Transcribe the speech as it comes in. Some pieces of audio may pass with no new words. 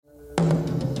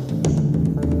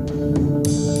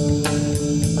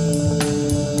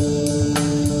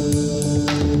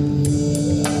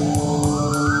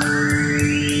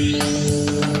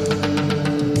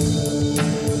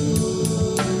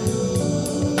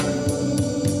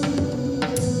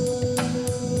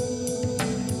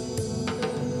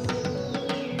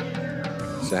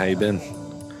So how you been?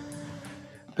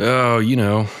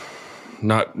 Oh,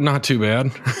 not too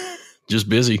bad. Just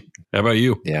busy. How about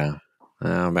you? Yeah,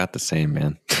 about the same,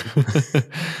 man.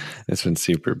 It's been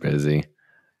super busy.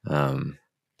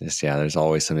 There's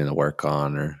always something to work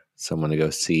on or someone to go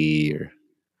see or,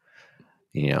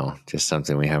 just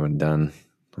something we haven't done.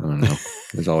 I don't know.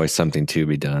 There's always something to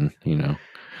be done,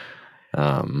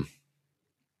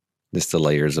 just the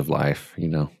layers of life,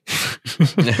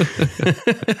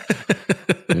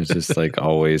 There's just like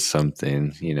always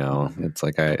something, it's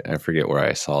like, I forget where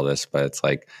I saw this, but it's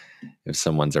like, if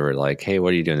someone's ever like, hey,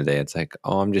 what are you doing today? It's like,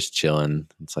 oh, I'm just chilling.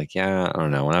 It's like, yeah, I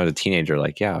don't know. When I was a teenager,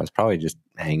 like, yeah, I was probably just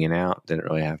hanging out. Didn't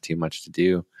really have too much to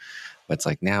do. But it's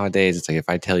like nowadays, it's like, if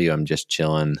I tell you I'm just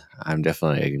chilling, I'm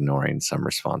definitely ignoring some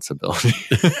responsibility.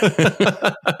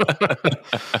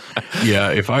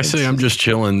 Yeah. If I say I'm just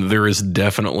chilling, there is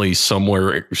definitely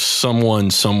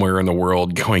someone somewhere in the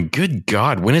world going, good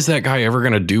God, when is that guy ever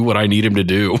going to do what I need him to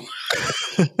do?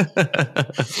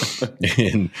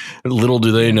 And little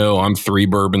do they know, I'm 3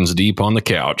 bourbons deep on the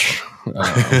couch.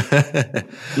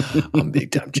 I'm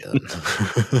big time chilling.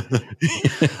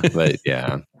 But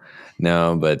yeah,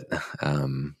 no, but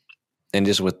and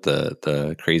just with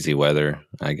the crazy weather,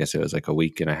 I guess it was like a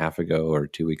week and a half ago or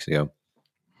 2 weeks ago,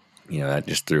 that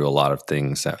just threw a lot of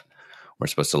things that were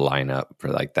supposed to line up for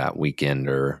like that weekend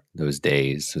or those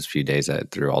few days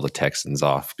that threw all the Texans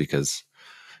off because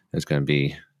it was going to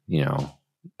be, I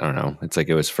don't know. It's like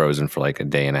it was frozen for like a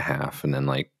day and a half. And then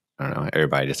like, I don't know,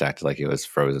 everybody just acted like it was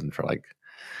frozen for like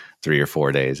 3 or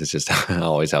 4 days. It's just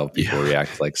always how people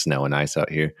react to like snow and ice out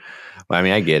here. But I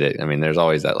mean, I get it. I mean, there's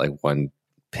always that like one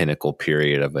pinnacle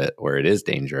period of it where it is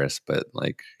dangerous, but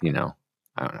like, I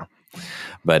don't know.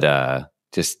 But a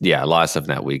lot of stuff in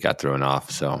that week got thrown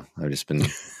off. So I've just been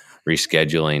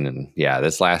rescheduling. And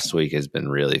this last week has been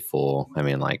really full. I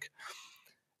mean, like,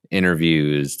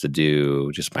 interviews to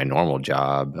do, just my normal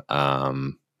job,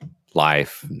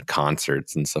 life and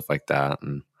concerts and stuff like that.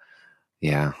 And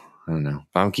I don't know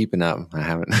if I'm keeping up. I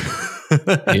haven't.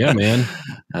 Yeah, man.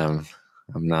 I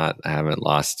haven't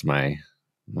lost my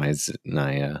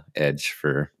edge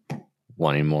for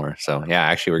wanting more. So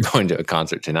actually we're going to a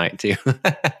concert tonight too.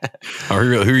 Who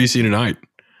are you seeing tonight?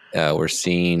 We're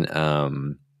seeing,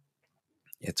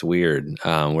 it's weird.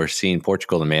 We're seeing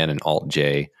Portugal the Man and Alt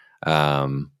J,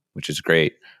 which is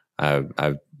great.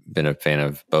 I've been a fan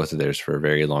of both of theirs for a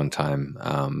very long time.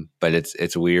 But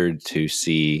it's weird to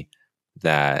see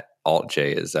that Alt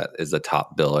J is the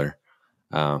top biller.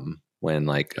 When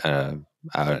like, I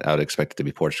would expect it to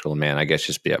be Portugal the Man, I guess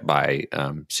just by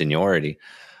seniority.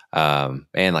 And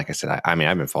like I said, I mean,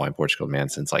 I've been following Portugal the Man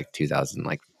since like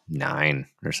 2009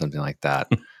 or something like that.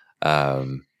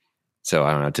 So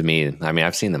I don't know. To me, I mean,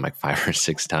 I've seen them like 5 or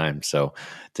 6 times. So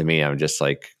to me, I'm just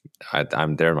like,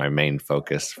 they're my main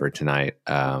focus for tonight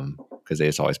because they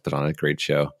just always put on a great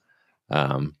show.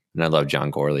 And I love John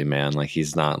Gorley, man. Like,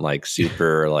 he's not like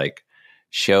super like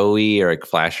showy or like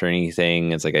flash or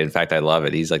anything. It's like, in fact, I love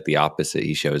it. He's like the opposite.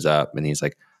 He shows up and he's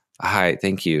like, hi,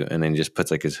 thank you. And then just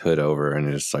puts like his hood over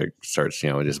and just like starts,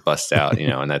 just busts out,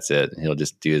 and that's it. He'll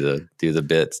just do the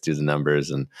bits, do the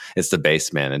numbers. And it's the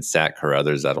bass man and Zach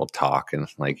Carruthers that'll talk and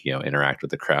like, interact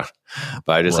with the crowd.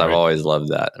 But I've always loved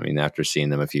that. I mean, after seeing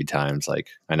them a few times, like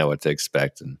I know what to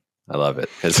expect and I love it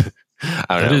because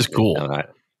that is cool. I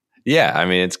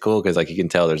mean, it's cool because like you can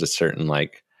tell there's a certain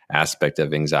like aspect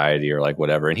of anxiety or like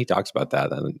whatever. And he talks about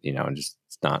that, and just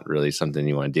it's not really something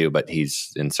you want to do, but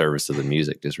he's in service of the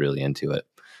music, just really into it.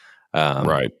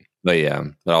 Right. But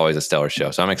but always a stellar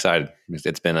show. So I'm excited.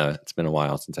 It's been a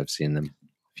while since I've seen them.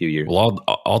 A few years. Well,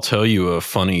 I'll tell you a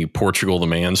funny Portugal the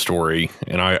Man story,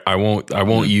 and I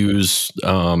won't use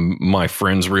my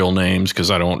friends' real names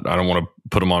because I don't want to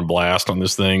put them on blast on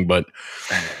this thing. But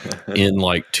in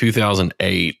like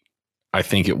 2008, I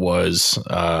think it was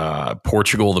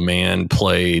Portugal the Man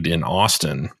played in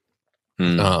Austin,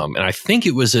 and I think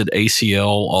it was at ACL.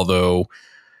 Although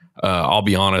I'll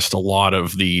be honest, a lot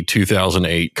of the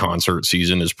 2008 concert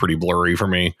season is pretty blurry for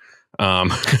me.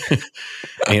 And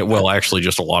actually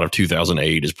just a lot of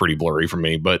 2008 is pretty blurry for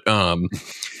me, but,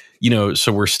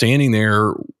 so we're standing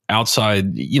there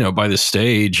outside, by the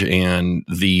stage, and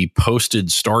the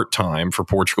posted start time for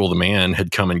Portugal the Man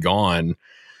had come and gone.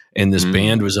 And this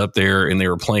band was up there and they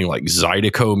were playing like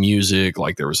Zydeco music.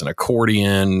 Like there was an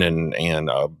accordion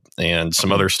and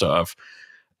some other stuff.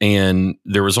 And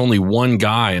there was only one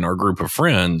guy in our group of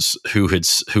friends who had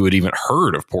even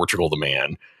heard of Portugal the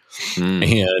Man.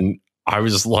 And I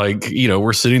was like,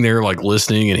 we're sitting there like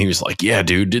listening, and he was like, yeah,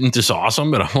 dude, isn't this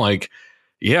awesome? And I'm like,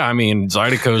 yeah, I mean,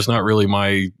 Zydeco's not really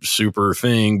my super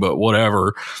thing, but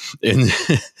whatever. And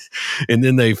and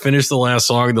then they finish the last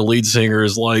song, and the lead singer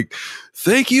is like,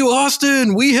 "Thank you,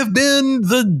 Austin. We have been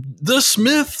the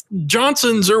Smith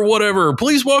Johnsons or whatever.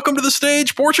 Please welcome to the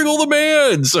stage, Portugal the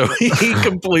Man." So he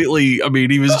completely, I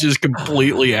mean, he was just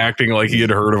completely acting like he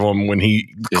had heard of him when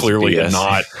he clearly had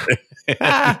not.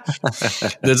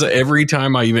 That's every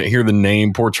time I even hear the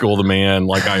name Portugal the Man,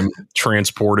 like I'm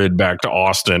transported back to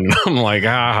Austin. I'm like,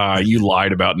 you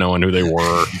lied about knowing who they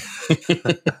were.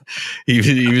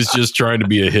 he was just trying to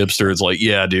be a hipster. It's like,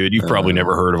 yeah, dude, you've probably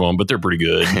never heard of them, but they're pretty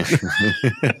good.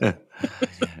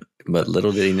 But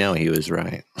little did he know he was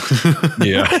right.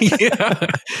 Yeah.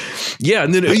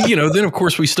 And then, then of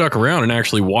course we stuck around and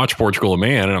actually watched Portugal the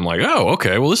Man. And I'm like, oh,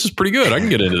 okay, well, this is pretty good. I can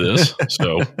get into this.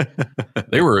 So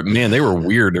they were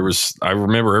weird. I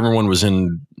remember everyone was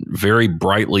in very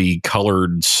brightly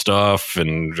colored stuff.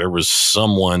 And there was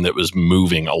someone that was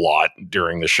moving a lot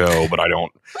during the show, but I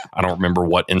don't remember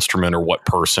what instrument or what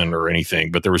person or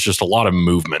anything, but there was just a lot of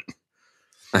movement.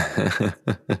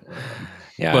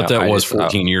 Yeah, but that was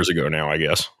 14 years ago now, I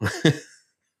guess.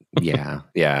 Yeah.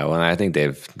 Well, I think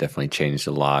they've definitely changed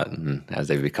a lot, and as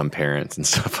they've become parents and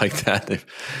stuff like that,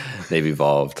 they've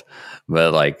evolved.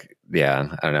 But like,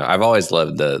 yeah, I don't know. I've always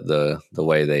loved the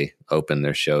way they open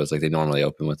their shows. Like they normally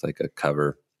open with like a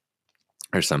cover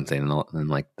or something, and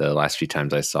like the last few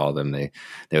times I saw them, they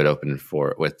would open with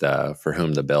 "For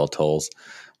Whom the Bell Tolls,"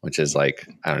 which is like,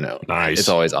 I don't know. Nice. It's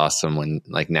always awesome when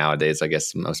like nowadays, I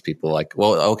guess most people like,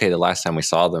 well, okay, the last time we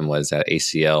saw them was at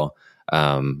ACL,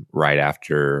 right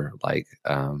after like,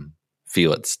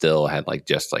 Feel It Still had like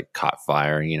just like caught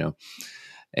fire,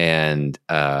 and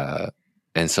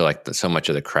so like so much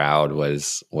of the crowd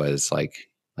was like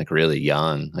really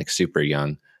young, like super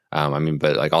young. I mean,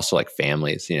 but like also like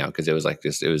families, cause it was like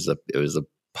it was a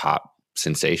pop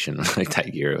sensation like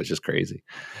that year. It was just crazy.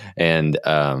 And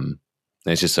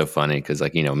it's just so funny because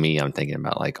like, me, I'm thinking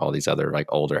about like all these other like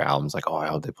older albums, like, oh, I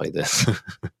hope they play this.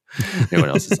 Everyone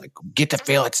else is like, get to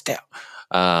Feel It Still.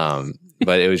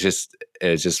 But it was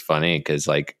just funny because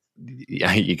like,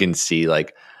 you can see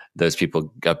like those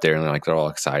people up there and they're all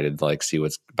excited to like see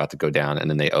what's about to go down.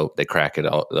 And then they crack it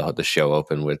all, the show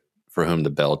open with For Whom the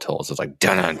Bell Tolls. It's like,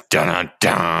 dun dun dun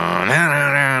dun.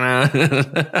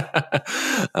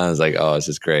 I was like, oh, this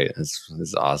is great. This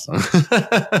is awesome.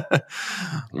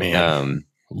 Man,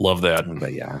 love that.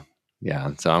 But yeah.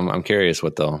 So I'm curious how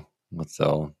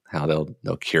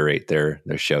they'll curate their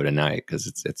show tonight, because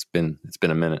it's been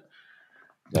a minute.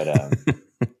 But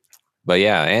but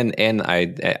yeah, and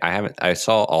I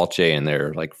saw Alt J in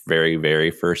their like very,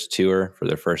 very first tour for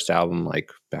their first album,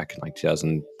 like back in like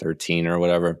 2013 or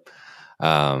whatever,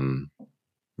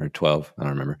 or 12, I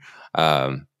don't remember.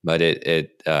 But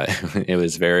it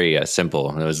was very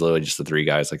simple, and it was literally just the three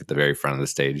guys like at the very front of the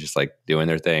stage, just like doing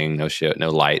their thing, no shit, no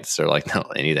lights or like no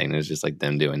anything. It was just like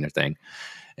them doing their thing,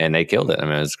 and they killed it. I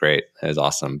mean, it was great. It was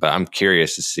awesome. But I'm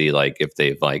curious to see like if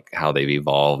they've like how they've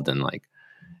evolved and like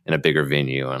in a bigger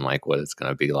venue and like what it's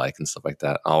going to be like and stuff like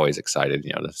that. Always excited,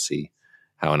 to see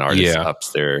how an artist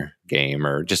ups their game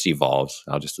or just evolves.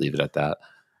 I'll just leave it at that.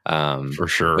 For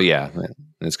sure. But yeah,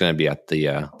 it's going to be at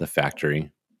the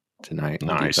Factory tonight.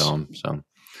 Nice. So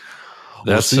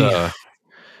that's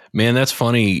man, that's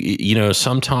funny.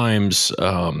 Sometimes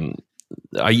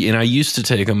I used to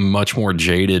take a much more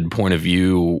jaded point of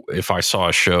view if I saw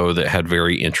a show that had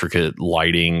very intricate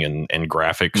lighting and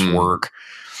graphics work.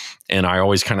 And I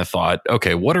always kind of thought,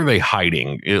 okay, what are they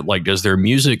hiding? Like, does their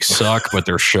music suck, but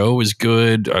their show is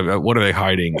good? What are they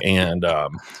hiding? And,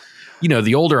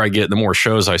 the older I get, the more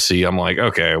shows I see, I'm like,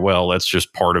 okay, well, that's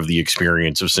just part of the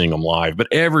experience of seeing them live. But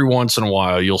every once in a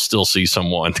while, you'll still see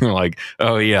someone who's like,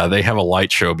 oh, yeah, they have a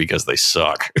light show because they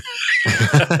suck.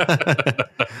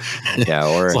 Yeah,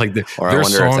 or it's like their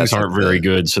songs aren't very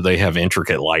good, so they have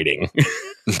intricate lighting.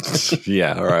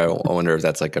 Yeah, or I wonder if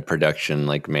that's like a production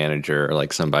like manager or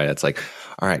like somebody that's like,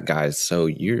 all right, guys, so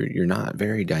you're not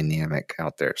very dynamic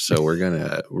out there, so we're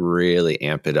gonna really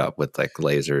amp it up with like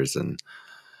lasers and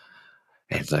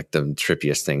like the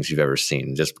trippiest things you've ever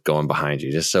seen, just going behind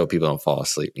you, just so people don't fall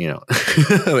asleep.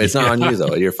 It's not on you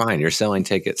though. You're fine. You're selling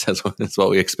tickets. That's what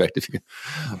we expect of you.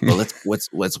 But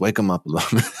let's wake them up a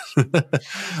little bit.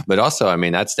 But also, I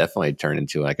mean, that's definitely turned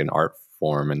into like an art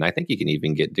form, and I think you can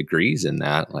even get degrees in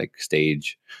that, like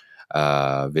stage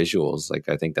visuals. Like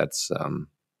I think that's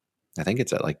I think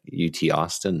it's at like UT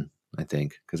Austin. I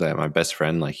think because my best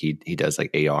friend, like he does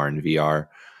like AR and VR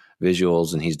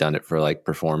visuals, and he's done it for like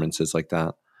performances like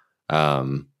that.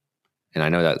 And I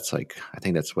know that's like, I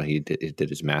think that's what he did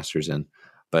his master's in.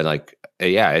 But like,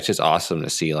 yeah, it's just awesome to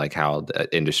see like how the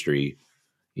industry,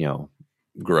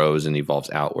 grows and evolves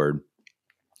outward,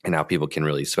 and how people can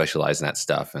really specialize in that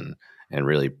stuff and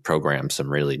really program some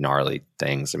really gnarly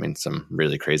things. I mean, some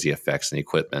really crazy effects and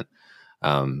equipment.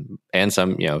 And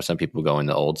some people go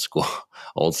into old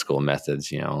school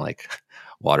methods, like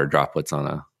water droplets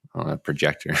on a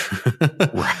projector.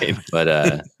 Right.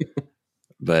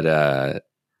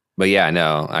 But yeah,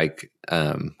 no, like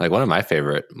one of my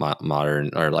favorite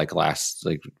modern or like last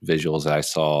like visuals that I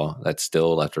saw that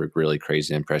still left a really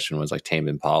crazy impression was like Tame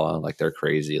Impala. Like they're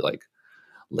crazy, like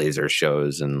laser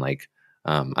shows, and like,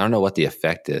 I don't know what the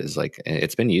effect is. Like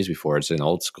it's been used before. It's an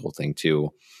old school thing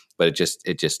too, but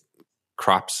it just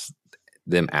crops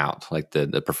them out, like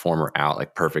the performer out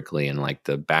like perfectly. And like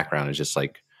the background is just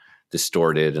like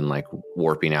distorted and like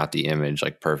warping out the image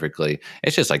like perfectly.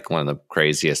 It's just like one of the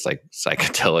craziest like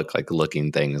psychedelic like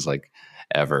looking things like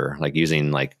ever, like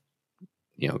using like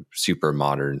super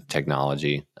modern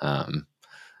technology. I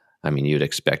mean, you'd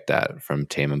expect that from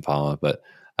Tame Impala, but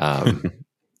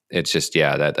it's just,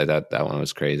 yeah, that one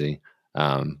was crazy.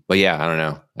 But yeah, I don't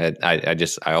know.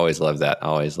 I always love that. I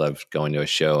always loved going to a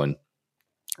show and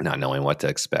not knowing what to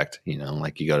expect.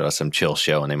 Like you go to some chill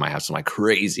show and they might have some like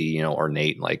crazy,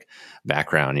 ornate like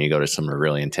background, and you go to some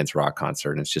really intense rock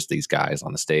concert and it's just these guys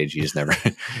on the stage. You just never,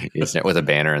 with a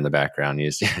banner in the background. You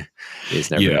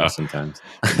just never know sometimes.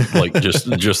 Like just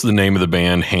the name of the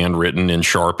band handwritten in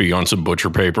Sharpie on some butcher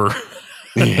paper.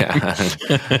 Yeah.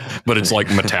 But it's like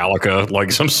Metallica,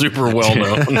 like some super well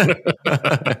known.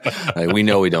 Like, we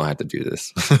know we don't have to do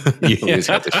this. We just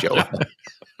have to show up.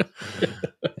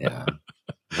 Yeah.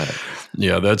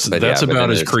 That's about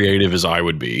as creative as I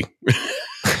would be.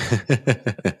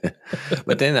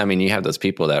 But then, I mean, you have those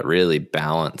people that really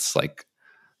balance like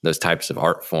those types of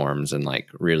art forms and like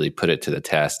really put it to the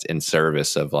test in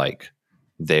service of like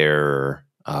their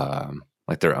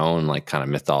own like kind of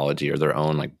mythology or their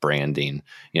own like branding.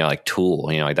 Like Tool.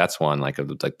 Like that's one like of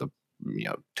like the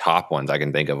top ones I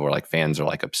can think of where like fans are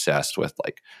like obsessed with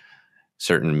like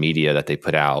certain media that they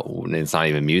put out. It's not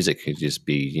even music. It could just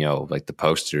be, like the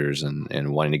posters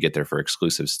and wanting to get there for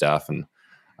exclusive stuff. And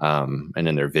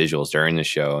then their visuals during the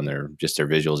show and their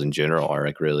visuals in general are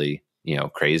like really,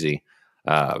 crazy.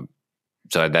 So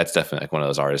that's definitely like one of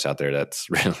those artists out there that's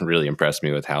really, really impressed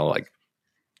me with how like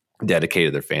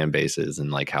dedicated their fan base is and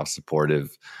like how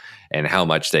supportive and how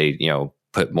much they,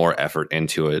 put more effort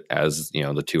into it as,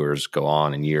 the tours go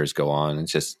on and years go on.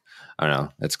 It's just, I don't know.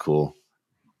 It's cool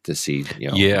to see,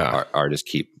 artists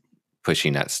keep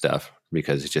pushing that stuff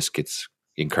because it just gets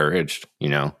encouraged,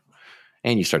 and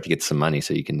you start to get some money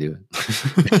so you can do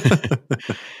it.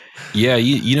 Yeah.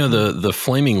 The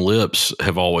Flaming Lips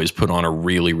have always put on a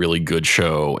really, really good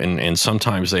show. And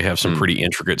sometimes they have some pretty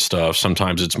intricate stuff.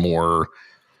 Sometimes it's more,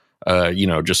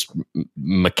 just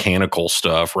mechanical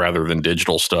stuff rather than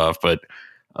digital stuff. But,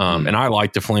 and I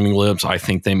like the Flaming Lips. I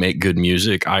think they make good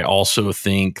music. I also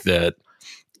think that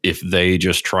if they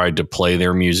just tried to play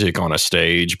their music on a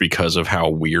stage because of how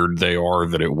weird they are,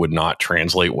 that it would not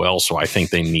translate well. So I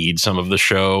think they need some of the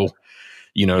show,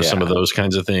 some of those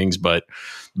kinds of things. But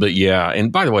yeah.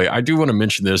 And by the way, I do want to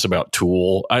mention this about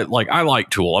Tool. I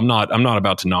like Tool. I'm not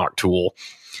about to knock Tool,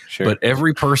 sure. But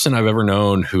every person I've ever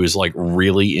known who is like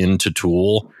really into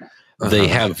Tool, they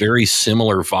have very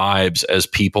similar vibes as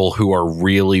people who are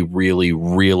really, really,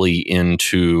 really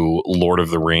into Lord of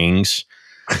the Rings.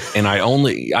 And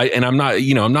I'm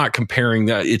not comparing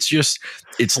that.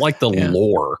 It's like the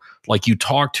lore. Like you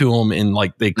talk to them and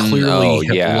like they clearly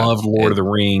have loved Lord of the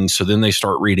Rings. So then they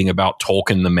start reading about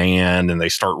Tolkien the man and they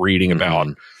start reading about,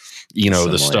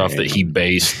 the stuff that he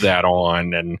based that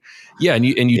on. And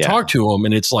you talk to them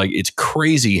and it's like, it's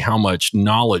crazy how much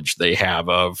knowledge they have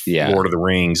of Lord of the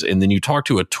Rings. And then you talk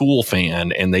to a Tool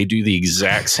fan and they do the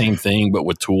exact same thing, but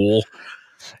with Tool.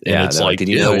 And it's like,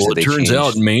 it turns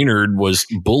out Maynard was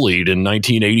bullied in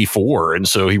 1984. And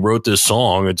so he wrote this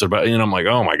song. It's about, and I'm like,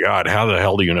 oh my God, how the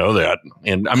hell do you know that?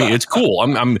 And I mean, it's cool.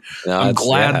 I'm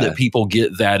glad that people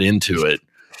get that into it.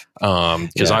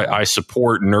 Cause I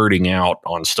support nerding out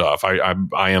on stuff. I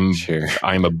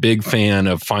am a big fan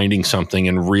of finding something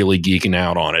and really geeking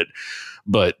out on it.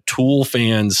 But Tool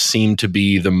fans seem to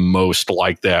be the most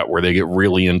like that, where they get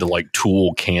really into like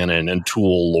Tool canon and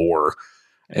Tool lore.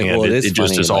 And it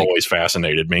just has always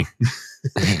fascinated me.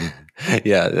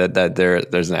 Yeah,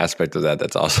 there's an aspect of that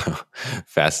that's also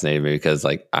fascinating me because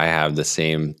like I have the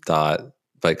same thought,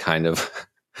 but kind of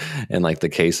in like the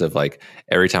case of like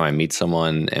every time I meet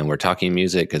someone and we're talking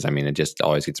music, because I mean it just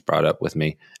always gets brought up with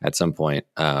me at some point.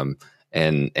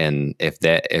 And if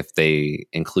they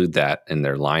include that in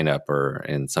their lineup or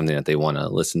in something that they want to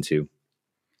listen to,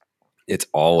 it's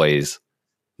always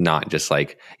not just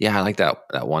like, yeah, I like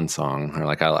that one song, or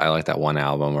like I like that one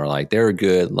album, or like they were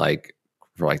good like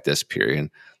for like this period.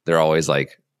 They're always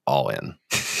like all in.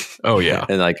 Oh yeah.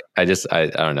 And like I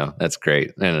don't know, that's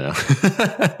great. I don't know.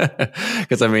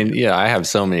 Because I mean, yeah, I have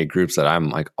so many groups that I'm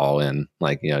like all in,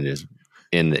 like, you know, just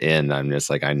in the end, I'm just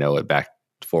like, I know it back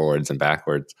forwards and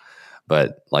backwards.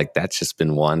 But like that's just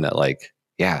been one that like,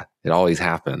 yeah, it always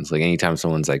happens. Like anytime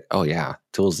someone's like, oh yeah,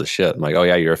 Tool's the shit. I'm like, oh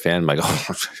yeah, you're a fan. I'm like,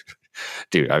 oh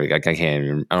dude, I can't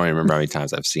even, I don't even remember how many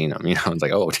times I've seen them. You know, it's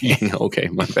like, oh dang, okay,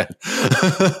 my bad.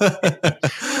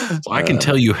 So I can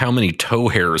tell you how many toe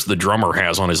hairs the drummer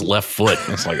has on his left foot.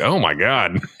 It's like, oh my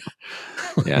God.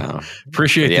 Yeah.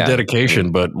 Appreciate the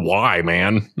dedication, but why,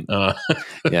 man?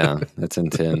 Yeah, that's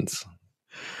intense.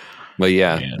 But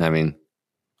yeah, man. I mean,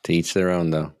 to each their own,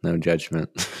 though. No judgment.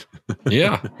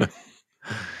 Yeah.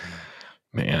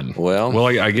 Man. Well,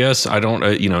 I guess I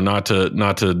don't, you know, not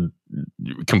to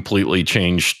completely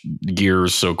change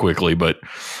gears so quickly, but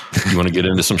you want to get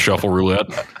into some shuffle roulette?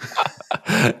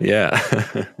 Yeah.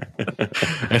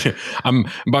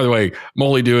 By the way, I'm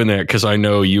only doing that because I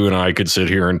know you and I could sit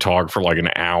here and talk for like an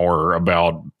hour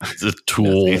about the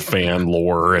Tool fan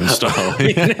lore and stuff.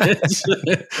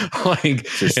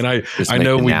 I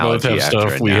know we both have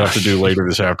stuff we have to do later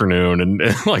this afternoon, and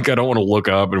like I don't want to look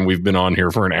up, and we've been on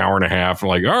here for an hour and a half. I'm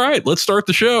like, all right, let's start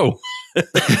the show.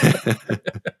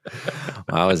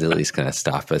 Well, I was at least going to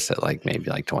stop us at like maybe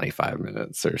like 25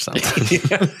 minutes or something.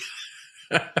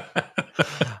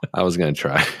 I was going to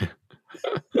try.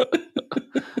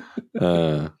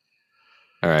 All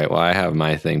right. Well, I have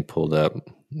my thing pulled up.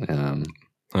 All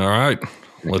right.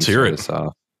 Let's hear it.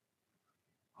 Well,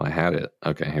 I had it.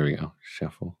 Okay. Here we go.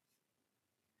 Shuffle.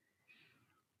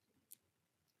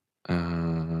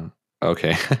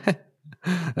 Okay.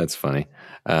 That's funny.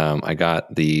 I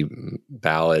got the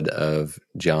Ballad of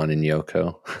John and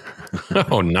Yoko.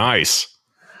 Oh, nice.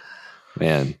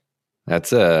 Man,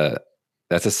 that's a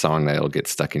song that'll get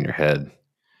stuck in your head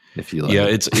if you like. Yeah,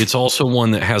 it's also one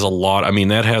that has a lot. I mean,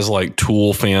 that has like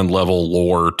Tool fan level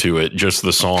lore to it, just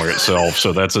the song itself.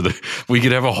 So we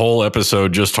could have a whole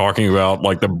episode just talking about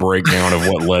like the breakdown of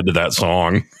what led to that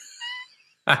song.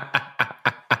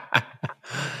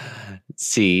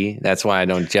 See, that's why I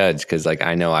don't judge, because like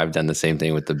I know I've done the same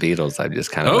thing with the Beatles. I've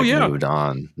just kind of moved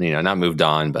on. You know, not moved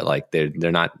on, but like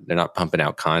they're not pumping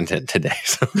out content today.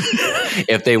 So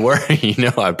if they were, you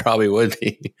know, I probably would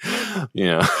be. You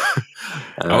know.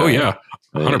 Oh yeah,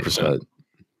 100%.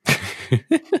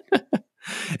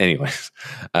 Anyways,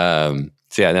 so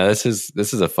yeah, no, this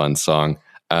is a fun song.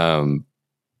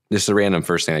 This is a random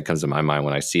first thing that comes to my mind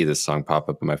when I see this song pop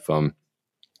up on my phone.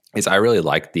 Is I really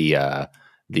like the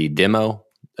demo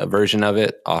version of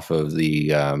it off of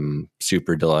the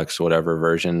super deluxe whatever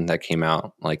version that came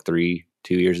out like 2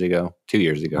 years ago,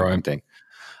 right. I think.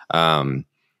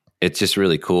 It's just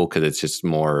really cool because it's just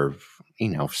more, you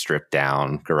know, stripped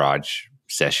down garage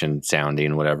session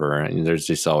sounding, whatever. And there's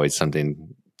just always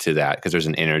something to that because there's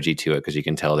an energy to it because you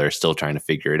can tell they're still trying to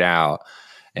figure it out.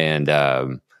 And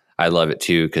I love it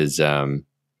too because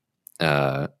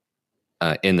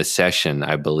in the session,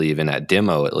 I believe in that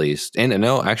demo at least, and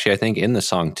no, actually, I think in the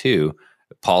song too,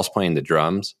 Paul's playing the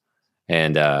drums,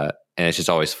 and it's just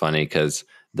always funny because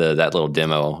that little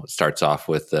demo starts off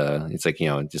with it's like, you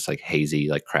know, just like hazy,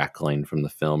 like crackling from the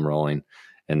film rolling,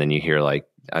 and then you hear like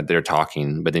they're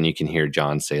talking, but then you can hear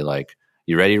John say like,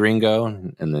 "You ready, Ringo?"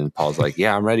 And then Paul's like,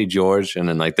 "Yeah, I'm ready, George." And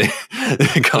then like they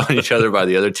call each other by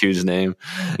the other two's name,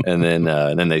 and then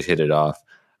they hit it off.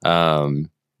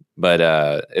 But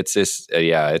it's just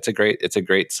it's a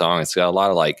great song. It's got a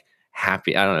lot of like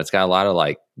happy. I don't know. It's got a lot of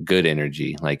like good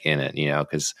energy like in it, you know.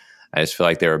 Because I just feel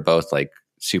like they were both like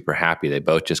super happy. They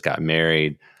both just got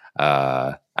married.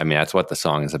 I mean, that's what the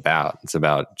song is about. It's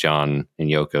about John and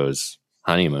Yoko's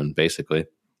honeymoon, basically.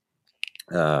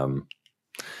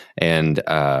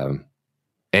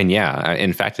 And yeah,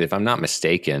 in fact, if I'm not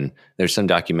mistaken, there's some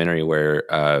documentary where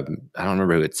I don't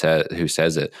remember who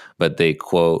says it, but they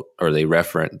quote or they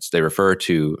refer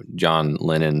to John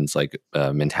Lennon's like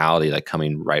mentality, like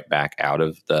coming right back out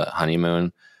of the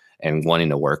honeymoon and wanting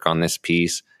to work on this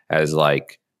piece as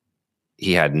like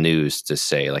he had news to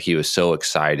say. Like he was so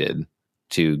excited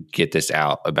to get this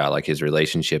out about like his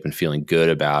relationship and feeling good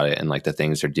about it and like the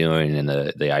things they're doing and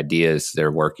the ideas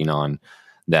they're working on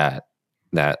that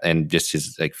and just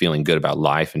his like feeling good about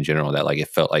life in general, that like it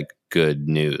felt like good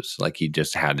news. Like he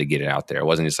just had to get it out there. It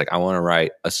wasn't just like, I want to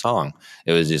write a song.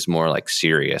 It was just more like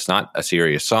serious, not a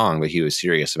serious song, but he was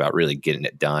serious about really getting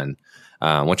it done.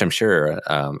 Which I'm sure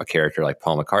a character like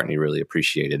Paul McCartney really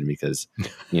appreciated because,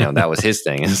 you know, that was his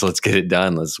thing. Is let's get it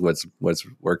done. Let's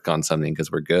work on something because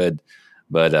we're good.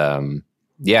 But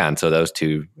yeah, and so those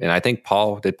two, and I think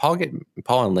Paul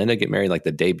and Linda get married like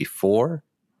the day before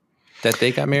that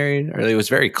they got married, or it was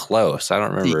very close. I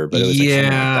don't remember, but it was like something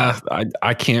like that.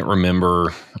 I can't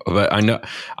remember, but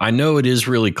I know it is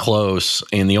really close.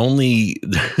 And the only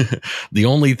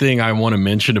thing I want to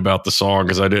mention about the song,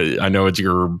 because I know it's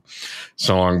your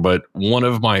song, but one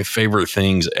of my favorite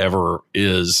things ever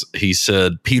is he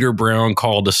said Peter Brown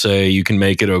called to say you can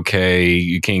make it okay,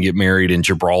 you can get married in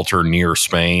Gibraltar near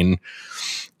Spain.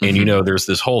 And, you know, there's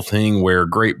this whole thing where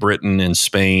Great Britain and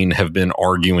Spain have been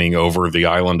arguing over the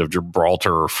island of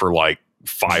Gibraltar for like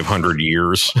 500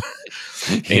 years.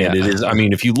 And it is, I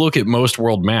mean, if you look at most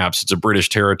world maps, it's a British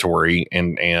territory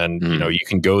and you know, you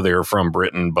can go there from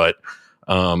Britain, but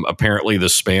apparently the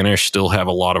Spanish still have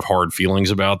a lot of hard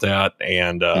feelings about that.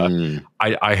 And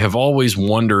I have always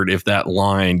wondered if that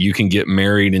line, you can get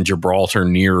married in Gibraltar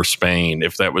near Spain,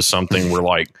 if that was something where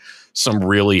like, some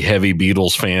really heavy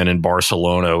Beatles fan in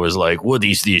Barcelona was like, what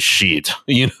is this shit?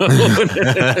 You know,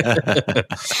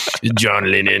 John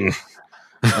Lennon,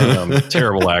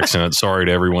 terrible accent. Sorry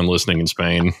to everyone listening in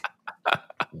Spain,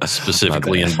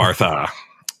 specifically in Bartha.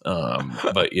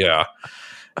 But yeah,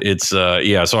 it's, so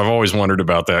I've always wondered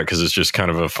about that because it's just kind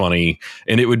of a funny,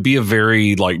 and it would be a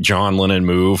very like John Lennon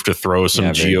move to throw some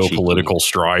geopolitical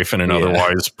strife in an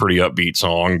otherwise pretty upbeat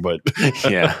song. But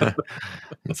yeah.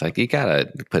 It's like, you got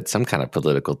to put some kind of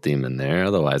political theme in there.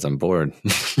 Otherwise, I'm bored.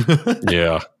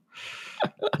 Yeah.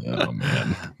 Oh,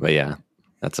 man. But yeah,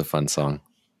 that's a fun song.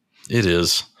 It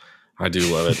is. I do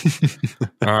love it.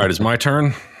 All right. It's my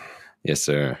turn. Yes,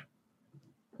 sir.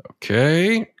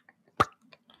 Okay.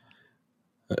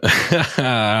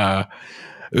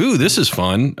 Ooh, this is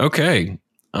fun. Okay.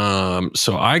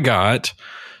 So I got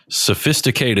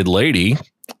Sophisticated Lady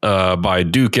by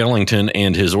Duke Ellington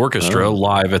and his orchestra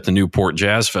live at the Newport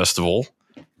Jazz Festival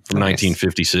from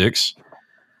 1956.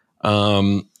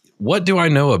 What do I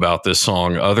know about this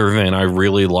song other than I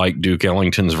really like Duke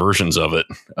Ellington's versions of it?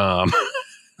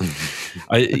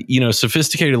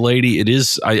 Sophisticated Lady, it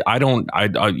is,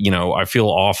 I feel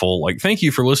awful. Like, thank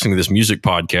you for listening to this music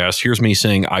podcast. Here's me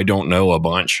saying, I don't know a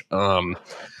bunch.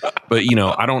 But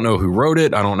I don't know who wrote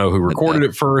it. I don't know who recorded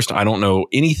it first. I don't know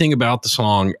anything about the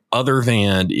song other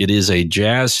than it is a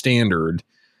jazz standard.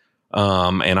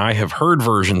 And I have heard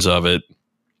versions of it,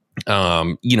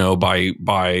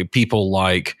 by people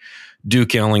like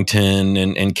Duke Ellington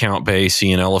and Count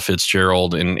Basie and Ella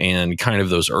Fitzgerald and kind of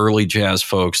those early jazz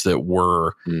folks that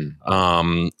were a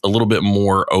little bit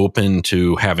more open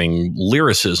to having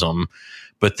lyricism.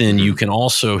 But then you can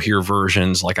also hear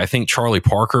versions like I think Charlie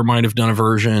Parker might have done a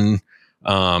version.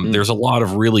 There's a lot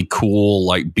of really cool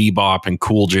like bebop and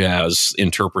cool jazz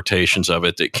interpretations of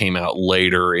it that came out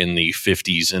later in the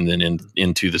 50s and then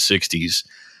into the 60s.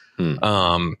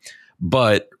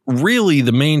 But really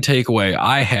the main takeaway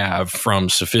I have from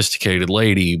Sophisticated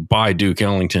Lady by Duke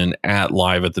Ellington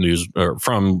live at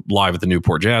the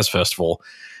Newport Jazz Festival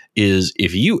is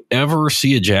if you ever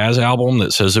see a jazz album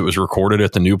that says it was recorded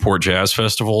at the Newport Jazz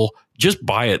Festival, just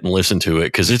buy it and listen to it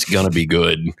because it's going to be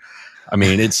good. I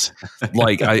mean, it's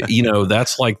like,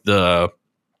 that's like the,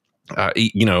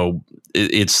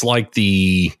 it's like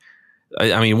the,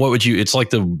 it's like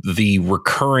the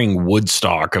recurring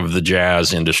Woodstock of the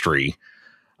jazz industry.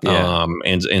 Yeah.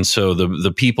 And so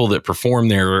the people that perform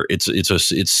there,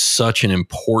 it's such an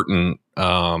important,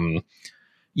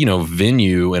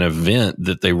 venue and event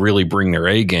that they really bring their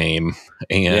A game.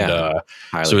 And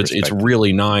so it's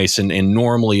really nice. And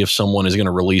normally if someone is going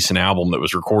to release an album that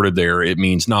was recorded there, it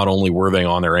means not only were they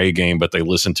on their A game, but they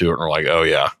listened to it and are like, oh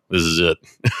yeah, this is it.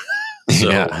 So,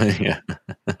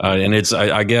 and it's,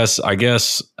 I guess,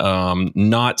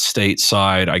 not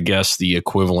stateside. I guess the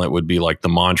equivalent would be like the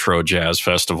Montreux Jazz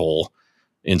Festival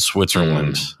in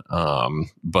Switzerland.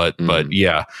 But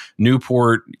yeah,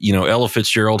 Newport, Ella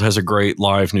Fitzgerald has a great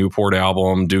live Newport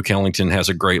album. Duke Ellington has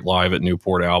a great live at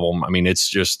Newport album. I mean, it's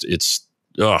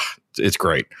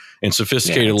great. And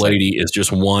Sophisticated Lady is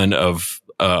just one of,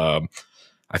 I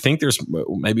think there's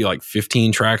maybe like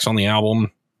 15 tracks on the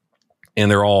album. And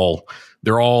they're all,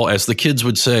 as the kids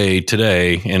would say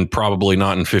today, and probably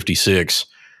not in 56,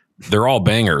 they're all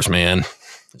bangers, man.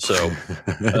 So,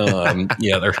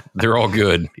 they're all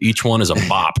good. Each one is a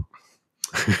bop.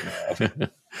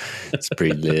 It's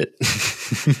pretty lit.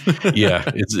 Yeah,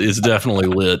 it's definitely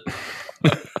lit.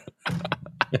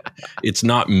 It's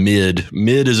not mid.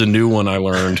 Mid is a new one I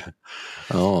learned.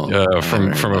 From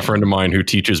a friend of mine who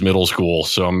teaches middle school.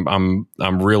 So I'm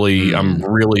really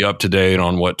up to date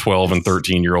on what 12 and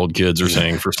 13-year-old kids are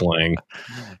saying for slang.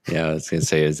 Yeah, I was gonna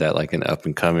say, is that like an up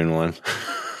and coming one?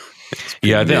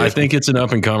 Yeah, I think it's an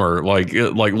up and comer. Like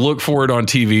look for it on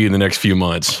TV in the next few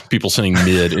months. People saying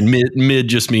mid, and mid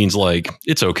just means like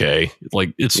it's okay.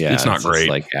 Like it's not great. It's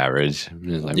like average.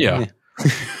 It's like, yeah.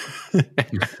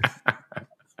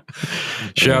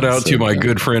 Shout out to my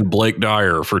good friend Blake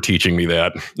Dyer for teaching me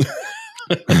that.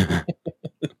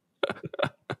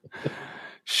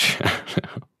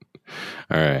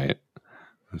 All right.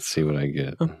 Let's see what I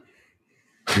get.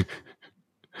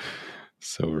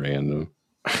 So random.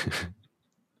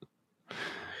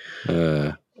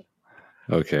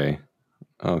 Okay.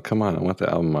 Oh, come on. I want the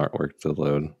album artwork to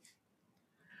load.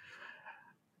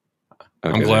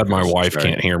 Okay, I'm glad my wife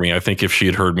can't hear me. I think if she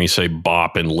had heard me say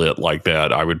bop and lit like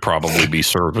that, I would probably be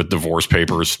served with divorce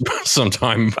papers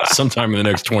sometime in the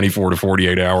next 24 to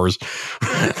 48 hours.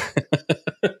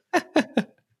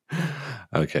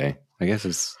 Okay. I guess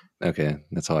it's okay.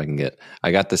 That's all I can get.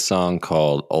 I got this song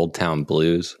called Old Town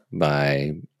Blues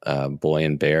by Boy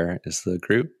and Bear is the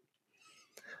group.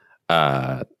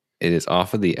 It is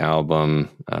off of the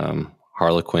album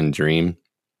Harlequin Dream.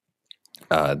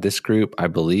 This group, I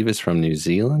believe, is from New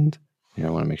Zealand. Yeah,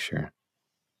 I want to make sure.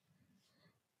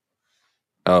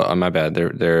 Oh, my bad.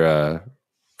 They're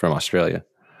from Australia.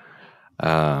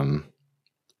 That's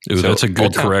a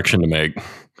good correction to make.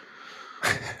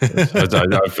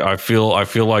 I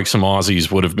feel like some Aussies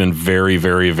would have been very,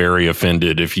 very, very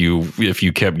offended if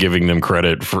you kept giving them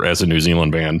credit for as a New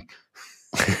Zealand band.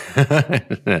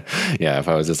 Yeah, if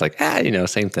I was just like,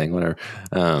 same thing, whatever.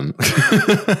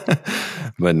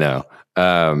 But no.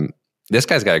 This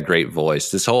guy's got a great voice.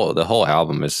 The whole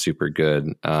album is super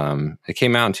good. It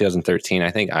came out in 2013. I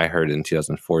think I heard it in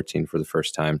 2014 for the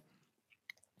first time.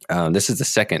 This is the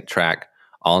second track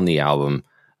on the album.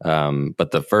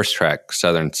 But the first track,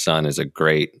 Southern Sun, is a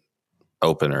great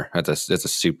opener. It's a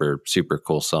super, super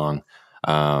cool song.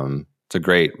 It's a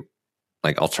great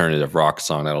like alternative rock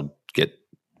song that'll get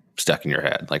stuck in your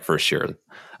head, like for sure.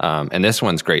 And this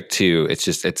one's great too. It's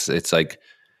just, it's like,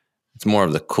 it's more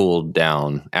of the cool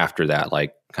down after that,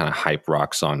 like kind of hype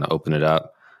rock song to open it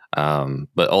up.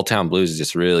 But Old Town Blues is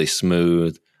just really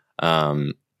smooth.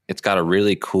 It's got a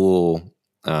really cool,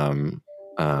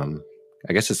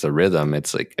 I guess it's the rhythm.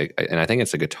 It's like, and I think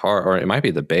it's a guitar, or it might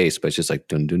be the bass, but it's just like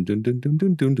dun dun dun dun dun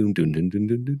dun dun dun dun dun dun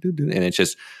dun dun dun, and it's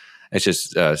just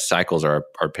cycles or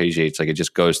arpeggiates. Like it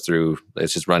just goes through.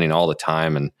 It's just running all the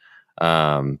time, and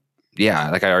yeah,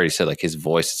 like I already said, like his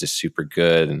voice is just super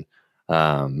good, and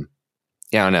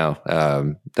yeah, I know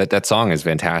that song is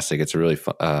fantastic. It's a really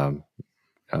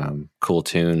cool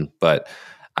tune, but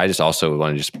I just also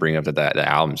want to just bring up that the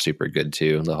album's super good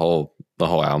too. The whole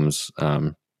album's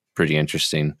pretty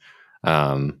interesting.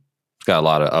 It's got a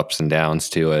lot of ups and downs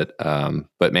to it.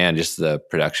 But man, just the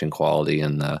production quality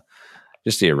and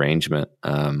just the arrangement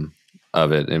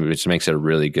of it, and which makes it a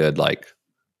really good like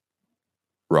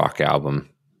rock album,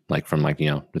 like from like,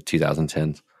 the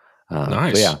 2010s.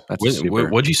 Nice. Yeah.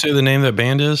 What'd you say the name of that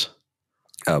band is?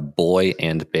 Boy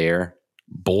and Bear.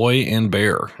 Boy and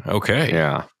Bear. Okay.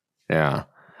 Yeah. Yeah.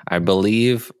 I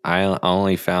believe I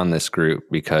only found this group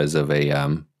because of a,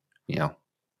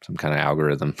 some kind of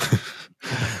algorithm,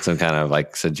 some kind of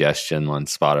like suggestion on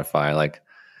Spotify. Like,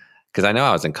 cause I know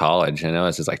I was in college. I know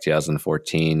this is like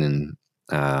 2014, and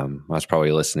I was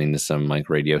probably listening to some like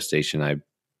radio station I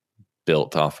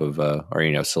built off of,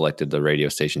 selected the radio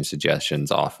station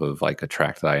suggestions off of like a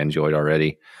track that I enjoyed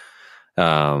already.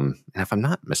 And if I'm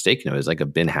not mistaken, it was like a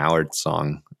Ben Howard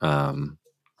song. And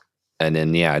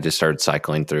then, I just started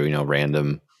cycling through,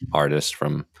 random artists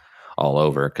from all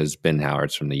over, because Ben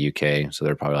Howard's from the UK. So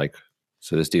they're probably like,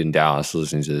 so this dude in Dallas is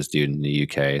listening to this dude in the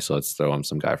UK. So let's throw him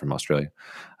some guy from Australia.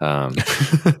 But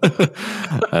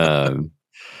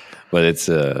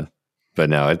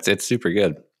no, it's super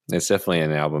good. It's definitely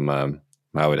an album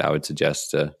I would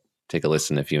suggest to take a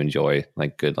listen if you enjoy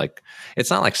like good, like it's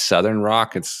not like Southern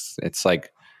rock. It's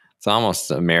like it's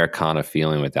almost Americana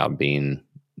feeling without being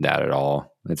that at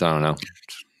all. I don't know.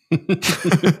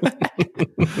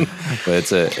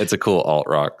 But it's a cool alt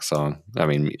rock song. I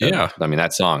mean,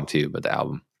 that song too, but the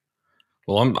album.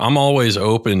 Well, I'm always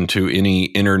open to any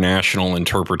international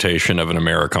interpretation of an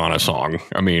Americana song.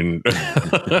 I mean,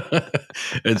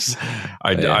 that's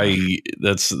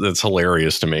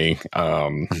hilarious to me.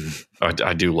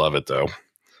 I do love it though.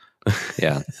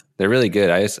 Yeah, they're really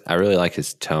good. I really like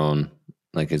his tone,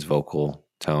 like his vocal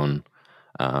tone,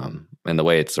 and the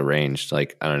way it's arranged.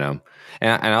 Like, I don't know.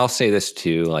 And I'll say this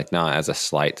too, like not as a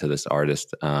slight to this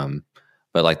artist,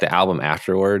 but like the album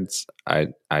afterwards, I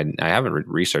haven't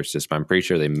researched this, but I'm pretty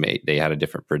sure they had a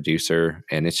different producer,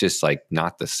 and it's just like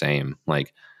not the same.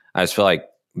 Like I just feel like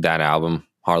that album,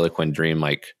 Harlequin Dream,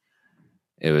 like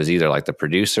it was either like the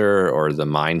producer or the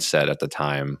mindset at the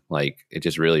time. Like it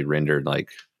just really rendered like,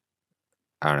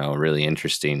 I don't know, a really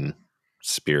interesting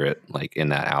spirit like in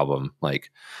that album.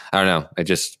 Like, I don't know.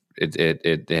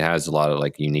 It has a lot of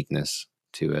like uniqueness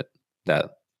to it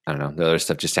that, I don't know. The other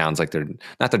stuff just sounds like they're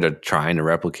not that they're trying to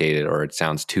replicate it or it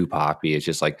sounds too poppy. It's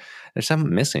just like there's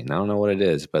something missing. I don't know what it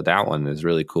is, but that one is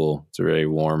really cool. It's a really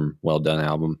warm, well done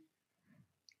album.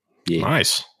 Yeah.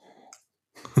 Nice.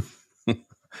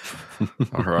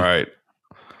 All right.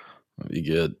 Let me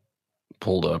get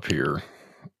pulled up here.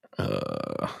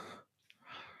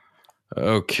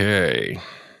 Okay.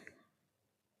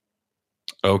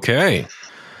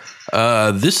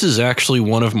 This is actually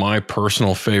one of my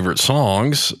personal favorite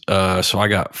songs. So I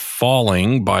got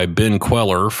Falling by Ben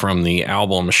Queller from the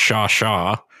album Sha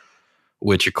Sha,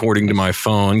 which according to my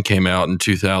phone came out in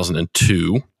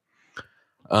 2002.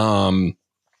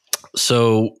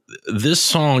 So this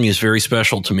song is very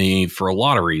special to me for a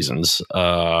lot of reasons.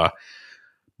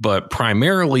 But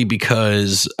primarily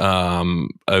because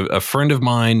a friend of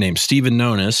mine named Stephen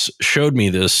Nonis showed me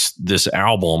this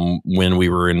album when we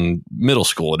were in middle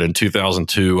school. And in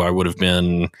 2002, I would have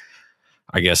been,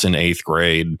 I guess, in 8th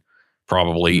grade,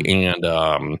 probably. And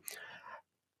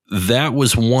that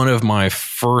was one of my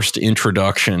first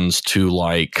introductions to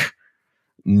like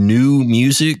new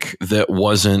music that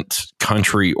wasn't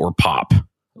country or pop.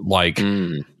 Like,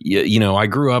 you know, I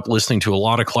grew up listening to a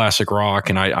lot of classic rock,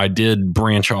 and I did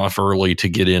branch off early to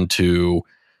get into,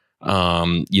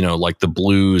 you know, like the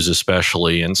blues,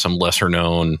 especially, and some lesser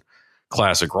known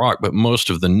classic rock. But most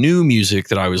of the new music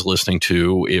that I was listening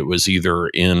to, it was either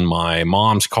in my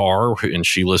mom's car and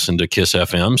she listened to Kiss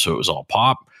FM, so it was all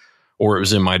pop, or it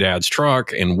was in my dad's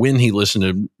truck. And when he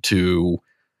listened to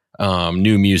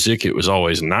new music, it was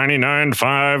always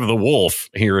 99.5 The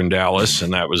Wolf here in Dallas,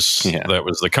 and that was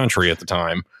the country at the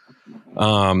time.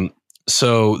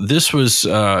 So this was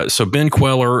so Ben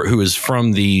Queller, who is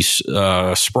from the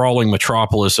sprawling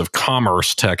metropolis of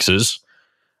Commerce, Texas.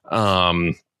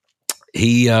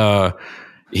 He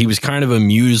was kind of a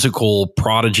musical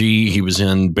prodigy. He was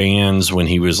in bands when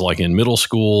he was like in middle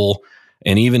school,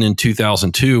 and even in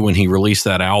 2002 when he released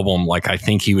that album, like I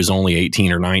think he was only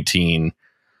 18 or 19.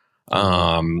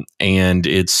 And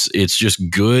it's just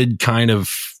good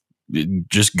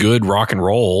good rock and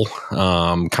roll,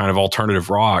 kind of alternative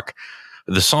rock.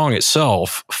 The song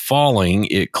itself, Falling,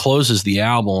 it closes the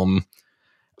album.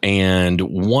 And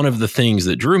one of the things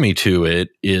that drew me to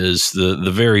it is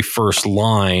the very first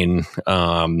line,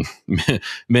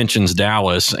 mentions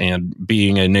Dallas, and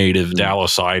being a native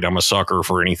Dallasite, I'm a sucker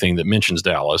for anything that mentions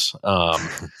Dallas.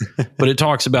 But it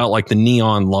talks about like the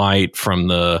neon light from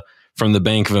the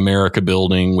Bank of America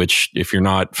building, which, if you're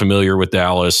not familiar with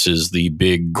Dallas, is the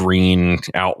big green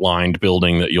outlined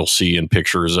building that you'll see in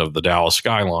pictures of the Dallas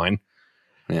skyline.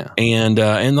 Yeah. And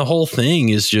the whole thing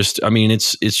is just, I mean,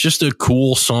 it's just a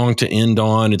cool song to end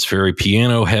on. It's very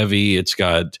piano heavy. It's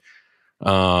got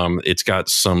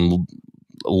some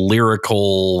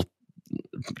lyrical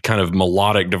kind of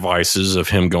melodic devices of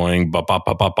him going ba ba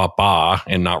ba ba ba ba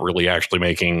and not really actually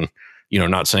making, you know,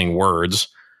 not saying words.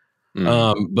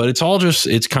 But it's all just,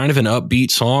 it's kind of an upbeat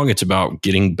song. It's about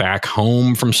getting back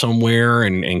home from somewhere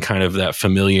and kind of that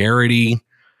familiarity.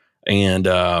 And,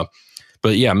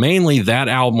 but yeah, mainly that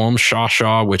album, Sha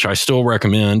Sha, which I still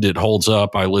recommend. It holds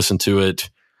up. I listen to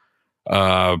it,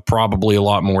 probably a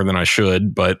lot more than I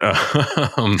should, but,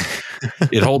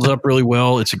 it holds up really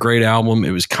well. It's a great album.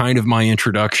 It was kind of my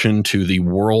introduction to the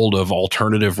world of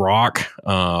alternative rock.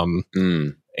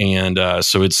 And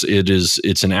so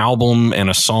it's an album and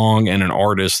a song and an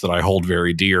artist that I hold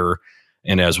very dear.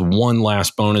 And as one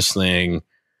last bonus thing,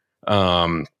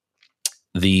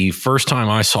 the first time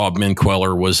I saw Ben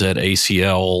Queller was at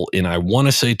ACL in, I want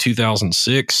to say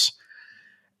 2006.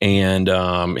 And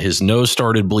his nose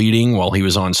started bleeding while he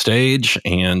was on stage,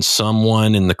 and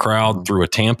someone in the crowd threw a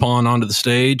tampon onto the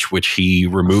stage, which he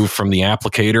removed from the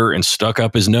applicator and stuck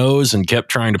up his nose and kept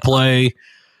trying to play.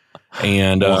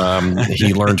 And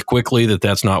he learned quickly that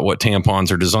that's not what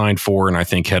tampons are designed for, and I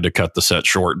think had to cut the set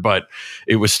short. But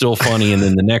it was still funny. And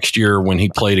then the next year when he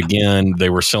played again, they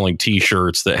were selling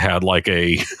T-shirts that had like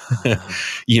a,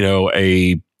 you know,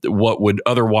 what would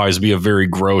otherwise be a very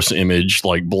gross image,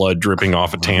 like blood dripping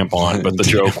off a tampon. But the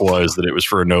joke was that it was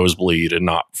for a nosebleed and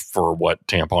not for what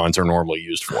tampons are normally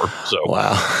used for. So,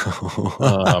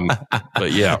 wow.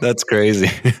 But yeah, that's crazy.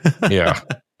 Yeah.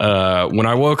 When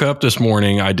I woke up this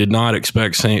morning, I did not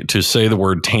expect to say the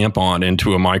word tampon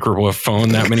into a microphone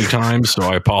that many times. So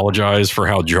I apologize for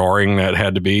how jarring that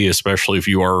had to be, especially if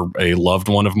you are a loved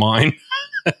one of mine.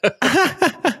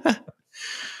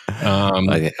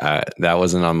 That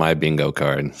wasn't on my bingo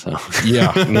card. So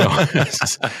yeah, no,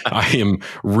 I am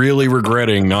really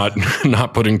regretting not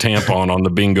putting tampon on the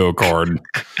bingo card.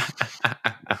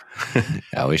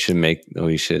 Yeah, we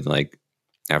should like,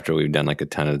 after we've done like a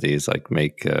ton of these, like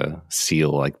make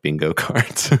seal like bingo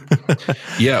cards.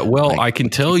 Yeah, well, like, I can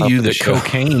tell you that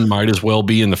cocaine might as well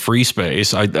be in the free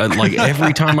space. I like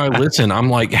every time I listen, I'm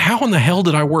like, how in the hell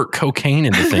did I work cocaine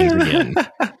into things again?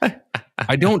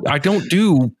 I don't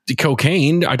do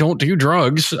cocaine. I don't do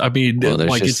drugs. I mean,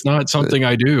 like, it's not something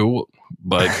I do,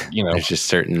 but there's just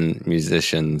certain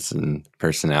musicians and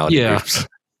personality groups.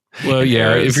 Well,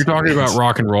 yeah, if you're talking about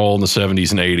rock and roll in the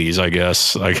 70s and 80s, I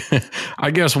guess,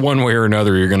 I guess one way or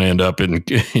another, you're going to end up in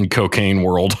cocaine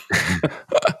world.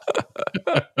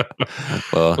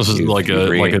 Well, this is like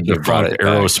a defunct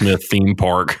Aerosmith theme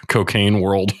park, cocaine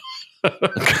world.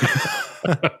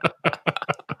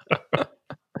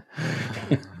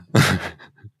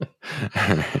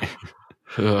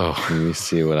 Oh, let me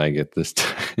see what I get this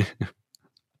time.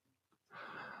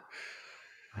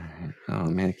 Oh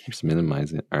man, it keeps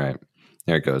minimizing. All right,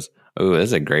 there it goes. Oh, this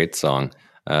is a great song.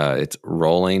 It's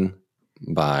 "Rolling"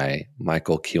 by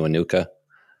Michael Kiwanuka.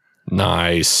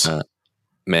 Nice,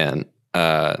 man.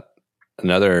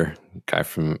 Another guy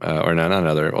from, or not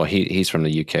another. Well, he's from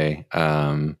the UK.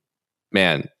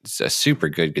 Man, it's a super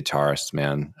good guitarist,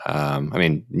 man. I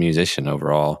mean, musician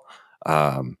overall.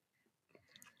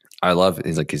 I love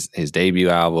his debut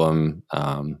album,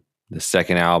 the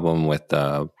second album with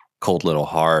Cold Little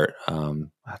Heart.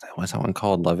 What's that one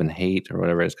called? Love and Hate or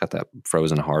whatever. It's got that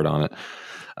frozen heart on it.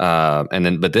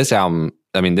 But this album,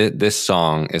 I mean, this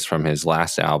song is from his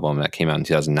last album that came out in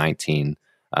 2019,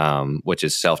 which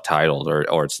is self-titled,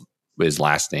 or it's his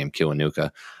last name,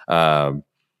 Kiwanuka.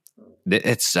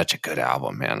 It's such a good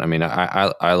album, man. I mean,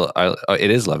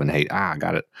 it is Love and Hate. I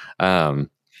got it.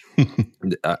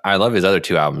 I love his other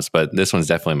two albums, but this one's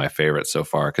definitely my favorite so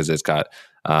far because it's got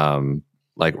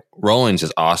like Rolling's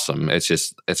just awesome.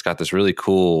 It's got this really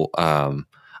cool. I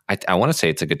want to say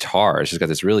it's a guitar. It's just got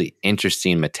this really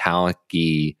interesting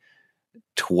metallic-y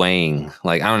twang.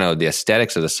 Like, I don't know, the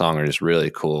aesthetics of the song are just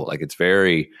really cool. Like, it's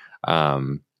very.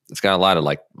 It's got a lot of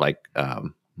like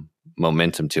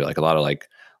momentum to it. Like a lot of like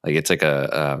it's like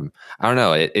a I don't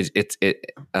know. It's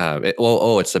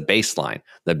the bass line.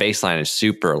 The bass line is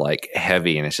super like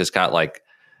heavy, and it's just got like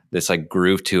this like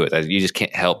groove to it that you just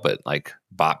can't help but like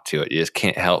bop to it. You just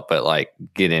can't help but like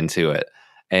get into it,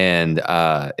 and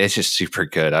it's just super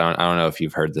good. I don't know if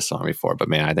you've heard this song before, but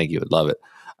man, I think you would love it.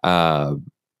 And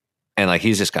like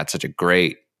he's just got such a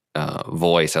great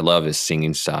voice. I love his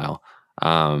singing style.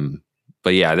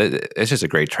 But yeah, it's just a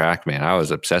great track, man. I was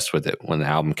obsessed with it when the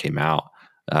album came out.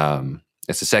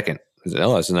 It's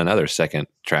another second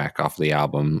track off the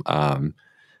album. And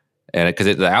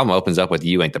because the album opens up with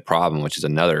 "You Ain't the Problem," which is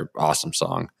another awesome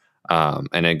song.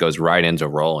 And it goes right into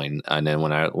 "Rolling." And then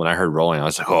when I heard "Rolling," I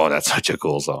was like, "Oh, that's such a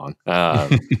cool song."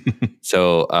 But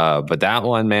that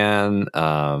one, man,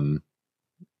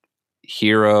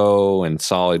 "Hero" and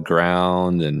 "Solid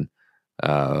Ground" and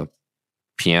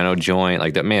 "Piano Joint,"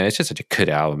 like that, man, it's just such a good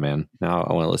album, man. Now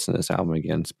I want to listen to this album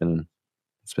again. It's been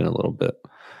a little bit,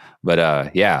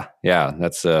 but yeah,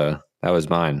 that was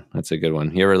mine. That's a good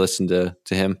one. You ever listened to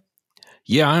him?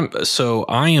 Yeah,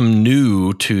 I am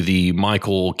new to the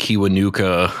Michael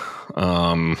Kiwanuka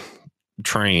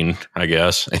train, I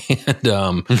guess.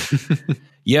 And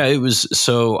yeah, it was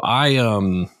so I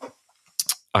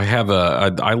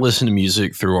listen to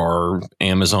music through our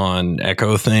Amazon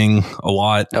Echo thing a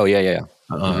lot. Oh yeah.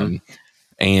 Mm-hmm.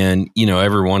 And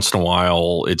every once in a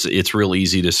while, it's real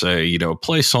easy to say,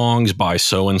 play songs by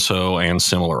so and so and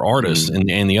similar artists. Mm-hmm.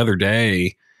 And the other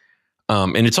day,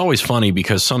 and it's always funny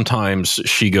because sometimes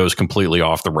she goes completely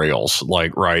off the rails.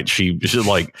 Like, right, she's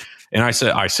like, and I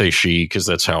say she because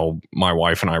that's how my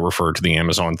wife and I refer to the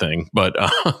Amazon thing. But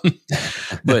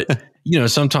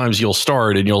sometimes you'll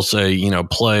start and you'll say,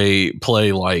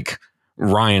 play like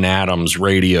Ryan Adams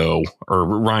radio or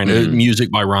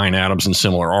music by Ryan Adams and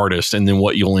similar artists. And then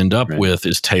what you'll end up with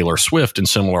is Taylor Swift and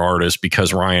similar artists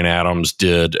because Ryan Adams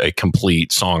did a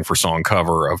complete song for song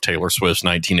cover of Taylor Swift's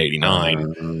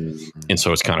 1989. And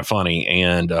so it's kind of funny.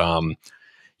 And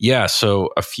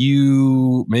so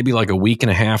maybe like a week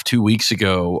and a half, 2 weeks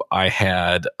ago, I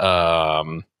had Pat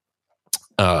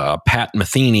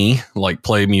Metheny, like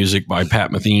play music by Pat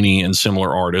Metheny and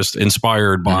similar artists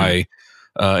inspired by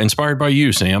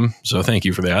you, Sam. So thank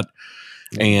you for that.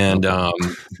 And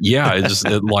it's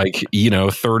like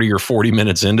 30 or 40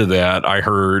 minutes into that, I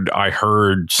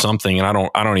heard something, and I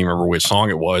don't even remember which song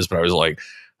it was, but I was like,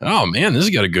 oh man, this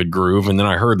has got a good groove. And then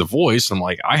I heard the voice, and I'm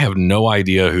like, I have no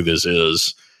idea who this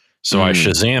is. So I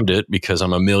Shazammed it because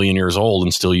I'm a million years old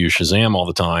and still use Shazam all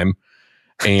the time.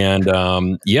 And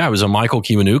it was a Michael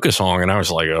Kiwanuka song. And I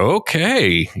was like,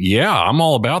 okay, yeah, I'm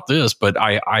all about this. But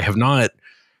I have not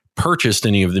purchased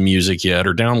any of the music yet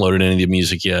or downloaded any of the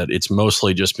music yet. It's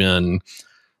mostly just been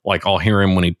like, I'll hear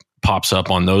him when he pops up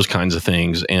on those kinds of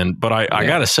things. But I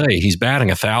gotta say, he's batting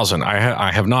 1,000.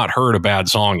 I have not heard a bad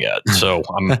song yet. So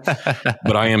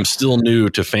but I am still new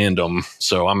to fandom.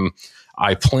 So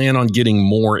I plan on getting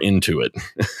more into it.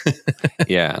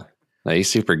 Yeah. No, he's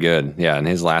super good. Yeah. And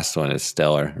his last one is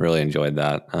stellar. Really enjoyed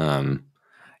that. I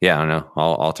don't know.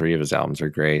 All three of his albums are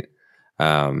great.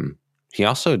 He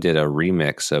also did a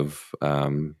remix of,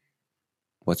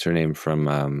 what's her name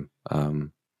from,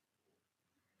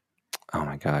 oh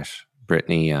my gosh,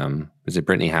 Brittany, is it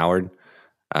Brittany Howard?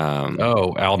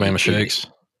 Alabama Shakes.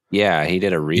 He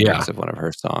did a remix of one of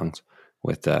her songs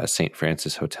with St.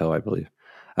 Francis Hotel, I believe.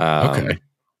 Okay.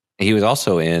 He was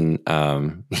also in,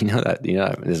 this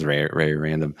is very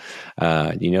random.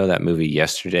 That movie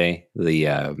Yesterday,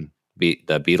 the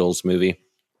Beatles movie?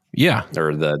 Yeah.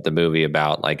 Or the movie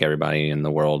about like everybody in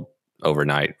the world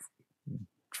overnight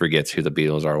forgets who the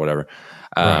Beatles are or whatever.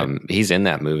 Right. He's in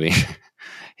that movie.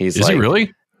 Is he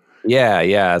really?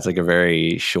 Yeah. It's like a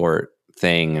very short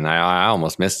thing. And I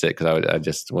almost missed it because I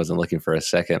just wasn't looking for a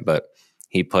second, but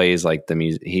he plays like the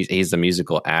music. He's the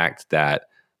musical act that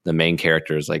the main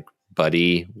character is like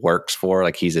Buddy works for.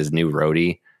 Like he's his new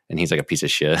roadie and he's like a piece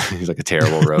of shit. He's like a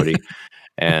terrible roadie.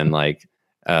 And like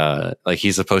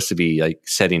he's supposed to be like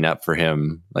setting up for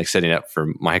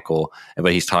Michael,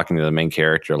 but he's talking to the main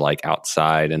character like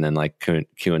outside. And then like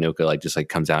Kiwanuka like just like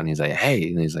comes out and he's like, hey,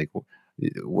 and he's like,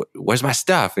 where's my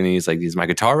stuff? And he's like, is my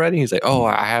guitar ready? He's like, oh,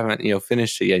 I haven't,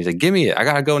 finished it yet. He's like, give me it. I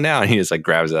gotta go now. And he just like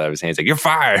grabs it out of his hand. He's like, you're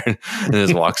fired. And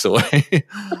just walks away.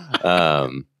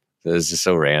 It's just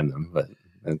so random, but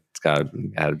it's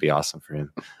had to be awesome for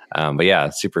him. But yeah,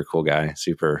 super cool guy,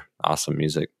 super awesome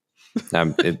music.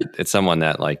 It's someone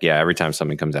that like, every time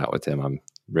something comes out with him, I'm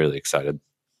really excited.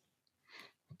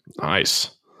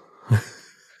 Nice.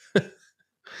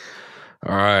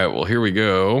 All right. Well, here we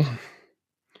go.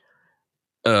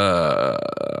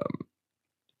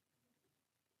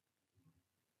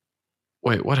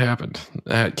 Wait, what happened?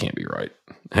 That can't be right.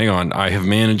 Hang on. I have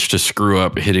managed to screw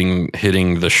up hitting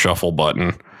the shuffle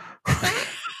button.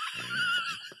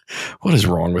 What is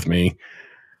wrong with me?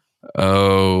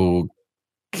 Oh,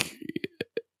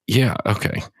 yeah.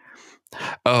 Okay.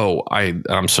 Oh,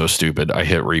 I'm so stupid. I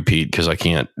hit repeat because I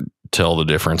can't tell the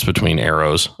difference between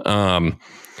arrows.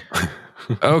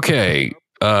 Okay.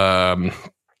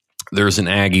 There's an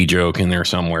Aggie joke in there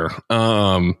somewhere.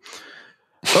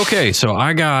 Okay, so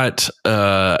I got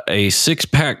a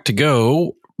 6-pack to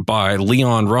go by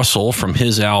Leon Russell from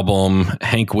his album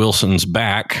Hank Wilson's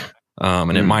Back.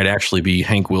 And it might actually be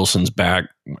Hank Wilson's Back,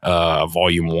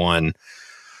 Volume 1.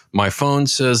 My phone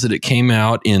says that it came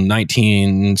out in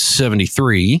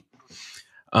 1973.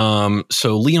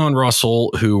 So Leon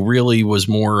Russell, who really was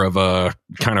more of a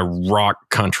kind of rock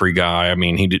country guy. I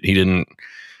mean,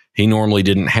 he normally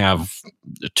didn't have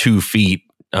 2 feet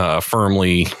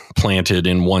firmly planted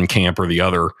in one camp or the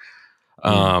other.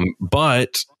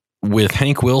 But with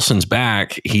Hank Wilson's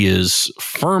Back, he is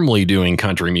firmly doing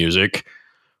country music,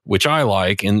 which I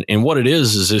like. And what it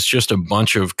is it's just a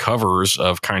bunch of covers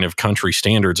of kind of country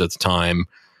standards at the time.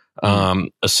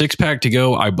 A 6-pack to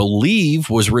go, I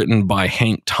believe, was written by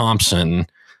Hank Thompson.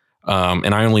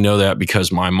 And I only know that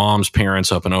because my mom's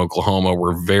parents up in Oklahoma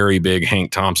were very big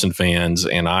Hank Thompson fans,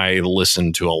 and I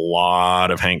listened to a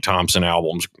lot of Hank Thompson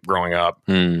albums growing up.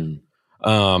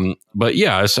 But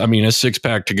yeah, a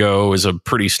 6-pack to go is a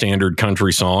pretty standard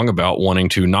country song about wanting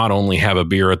to not only have a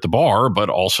beer at the bar, but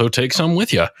also take some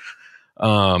with you.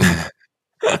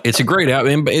 It's a great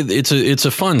album. It's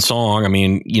a fun song. I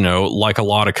mean, like a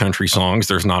lot of country songs,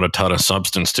 there's not a ton of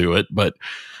substance to it, but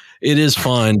it is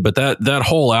fun. But that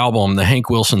whole album, the Hank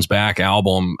Wilson's Back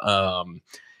album,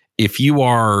 if you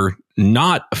are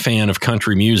not a fan of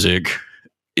country music,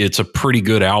 it's a pretty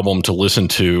good album to listen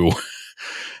to.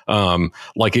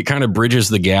 Like it kind of bridges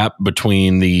the gap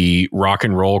between the rock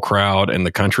and roll crowd and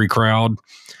the country crowd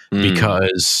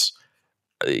because,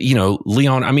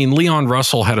 Leon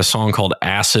Russell had a song called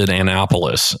Acid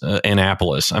Annapolis.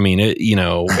 I mean,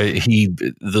 he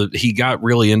got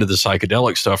really into the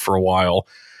psychedelic stuff for a while.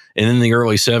 And in the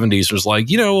early 70s was like,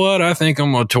 you know what? I think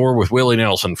I'm going to tour with Willie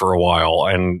Nelson for a while.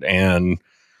 And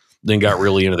then got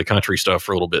really into the country stuff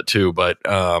for a little bit too. But,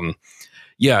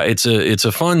 yeah, it's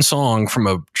a fun song from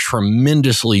a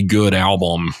tremendously good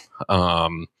album.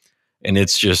 And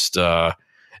it's just,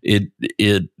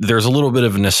 there's a little bit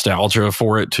of nostalgia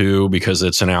for it too, because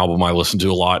it's an album I listened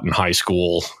to a lot in high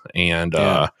school. And,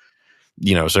 so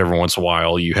every once in a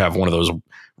while you have one of those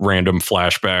random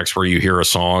flashbacks where you hear a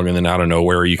song and then out of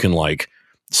nowhere you can like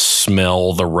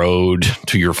smell the road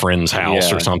to your friend's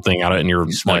house or something out, and you're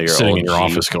like sitting in your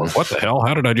office going, what the hell?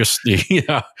 How did I just, where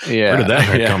did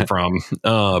that come from?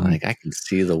 Like I can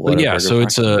see the water. Yeah. So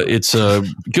it's a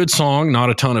good song, not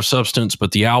a ton of substance,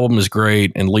 but the album is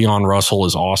great. And Leon Russell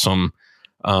is awesome.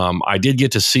 I did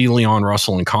get to see Leon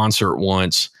Russell in concert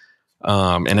once.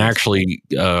 And actually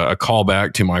a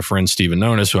callback to my friend, Steven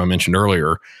Nonis, who I mentioned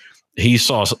earlier. He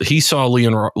saw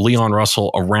Leon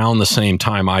Russell around the same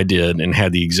time I did and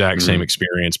had the exact same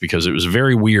experience, because it was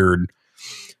very weird.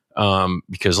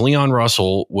 Because Leon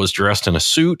Russell was dressed in a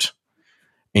suit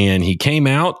and he came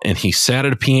out and he sat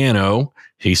at a piano.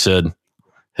 He said,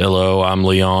 "Hello, I'm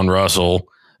Leon Russell,"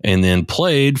 and then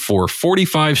played for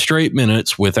 45 straight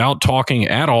minutes without talking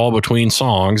at all between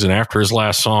songs. And after his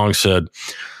last song said,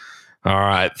 "All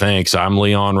right, thanks. I'm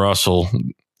Leon Russell.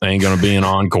 Ain't going to be an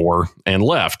encore," and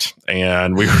left.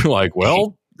 And we were like,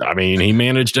 well, I mean, he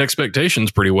managed expectations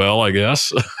pretty well, I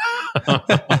guess.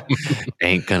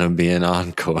 Ain't going to be an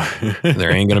encore.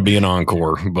 There ain't going to be an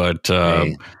encore. But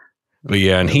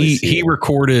yeah, and he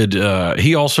recorded,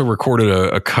 he also recorded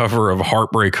a cover of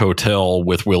Heartbreak Hotel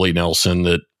with Willie Nelson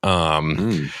that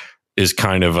is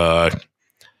kind of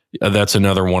that's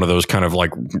another one of those kind of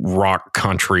like rock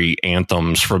country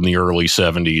anthems from the early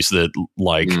 70s that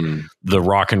like the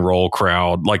rock and roll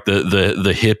crowd, like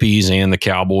the hippies and the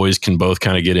cowboys can both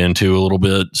kind of get into a little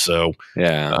bit. So,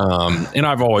 and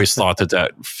I've always thought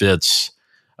that fits,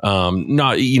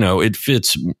 it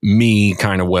fits me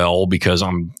kind of well, because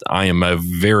I am a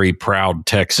very proud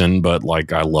Texan, but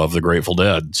like I love the Grateful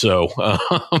Dead. So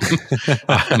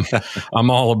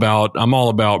I'm all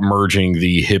about merging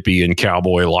the hippie and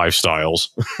cowboy lifestyles.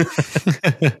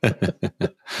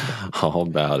 All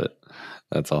about it.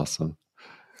 That's awesome.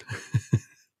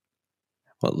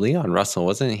 Well, Leon Russell,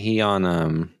 wasn't he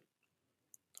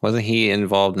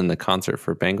involved in the concert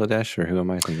for Bangladesh, or who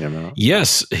am I thinking about?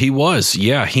 Yes, he was.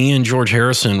 Yeah, he and George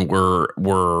Harrison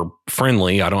were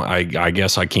friendly. I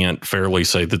guess I can't fairly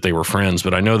say that they were friends,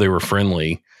 but I know they were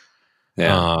friendly.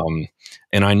 Yeah.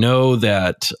 And I know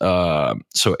that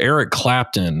so Eric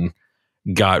Clapton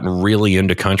got really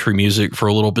into country music for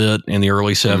a little bit in the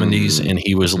early 70s, and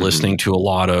he was listening to a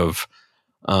lot of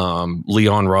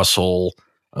Leon Russell,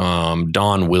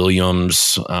 Don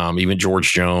Williams, even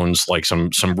George Jones, like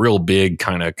some real big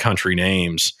kind of country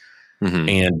names.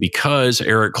 And because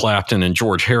Eric Clapton and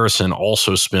George Harrison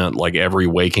also spent like every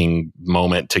waking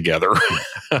moment together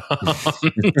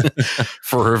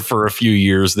for a few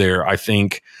years there, I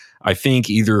think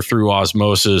either through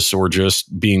osmosis or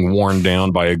just being worn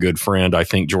down by a good friend, I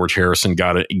think George Harrison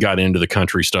got into the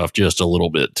country stuff just a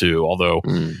little bit too, although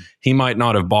he might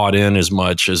not have bought in as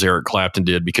much as Eric Clapton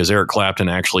did, because Eric Clapton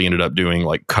actually ended up doing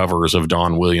like covers of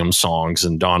Don Williams songs,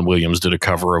 and Don Williams did a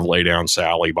cover of Lay Down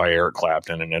Sally by Eric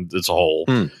Clapton, and it's a whole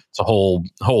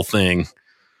thing.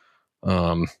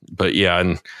 But yeah,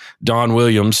 and Don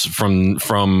Williams from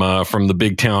the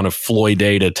big town of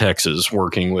Floydada, Texas,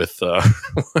 working with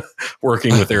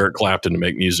Eric Clapton to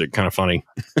make music. Kind of funny.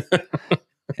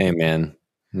 Hey man,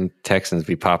 Texans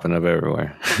be popping up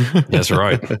everywhere. That's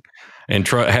right. And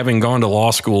having gone to law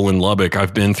school in Lubbock,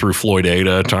 I've been through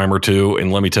Floydada a time or two,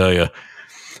 and let me tell you,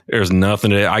 there's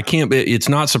nothing it's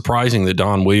not surprising that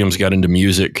Don Williams got into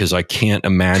music, because I can't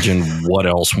imagine what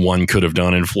else one could have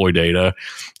done in Floydada,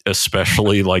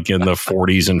 especially like in the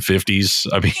 40s and 50s.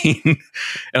 I mean,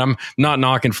 and I'm not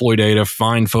knocking Floydada,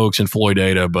 fine folks in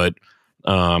Floydada,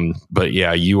 but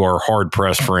yeah, you are hard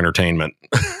pressed for entertainment.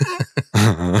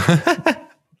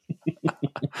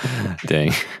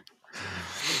 Dang.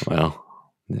 Well,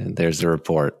 there's the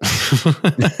report.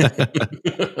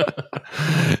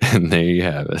 And there you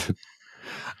have it.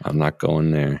 I'm not going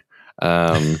there.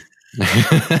 All right,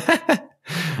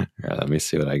 let me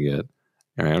see what I get.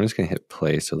 All right, I'm just going to hit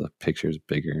play so the picture is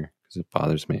bigger because it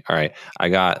bothers me. All right, I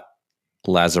got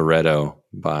Lazaretto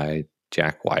by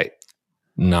Jack White.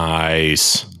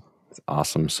 Nice. It's an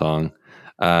awesome song.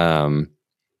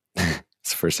 It's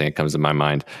the first thing that comes to my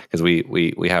mind, because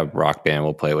we have rock band.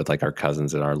 We'll play it with like our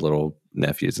cousins and our little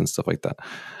nephews and stuff like that.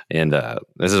 And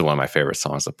this is one of my favorite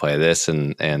songs to play. This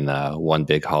and One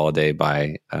Big Holiday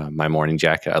by My Morning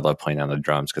Jacket. I love playing on the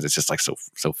drums because it's just like so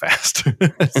fast.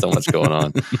 So much going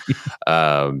on.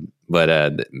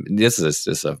 But this is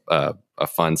just a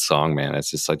fun song, man.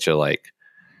 It's just such a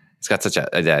it's got such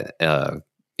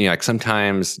like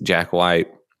sometimes Jack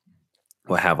White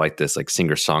will have like this like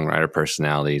singer-songwriter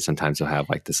personality. Sometimes he'll have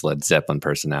like this Led Zeppelin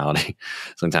personality.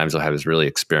 Sometimes he'll have his really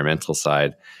experimental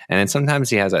side. And then sometimes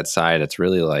he has that side that's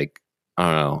really like,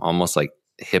 I don't know, almost like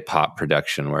hip hop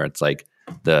production, where it's like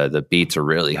the beats are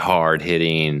really hard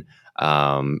hitting,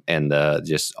 and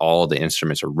just all the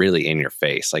instruments are really in your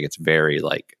face. Like it's very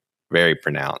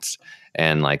pronounced.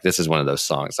 And like this is one of those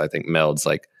songs I think melds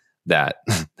like that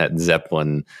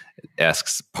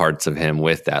Zeppelin-esque parts of him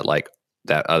with that like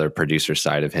that other producer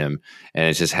side of him, and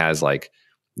it just has like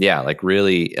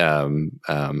really in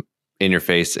your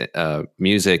face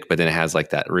music, but then it has like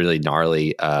that really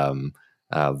gnarly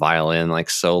violin like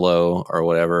solo or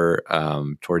whatever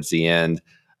towards the end,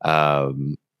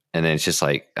 and then it's just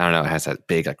like, I don't know, it has that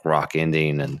big like rock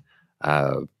ending, and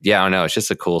I don't know, it's just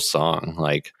a cool song,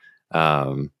 like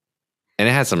and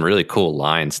it has some really cool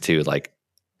lines too, like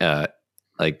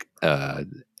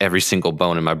every single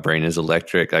bone in my brain is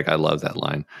electric. Like I love that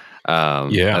line.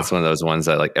 That's one of those ones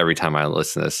that like every time I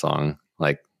listen to this song,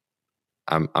 like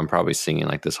I'm probably singing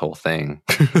like this whole thing.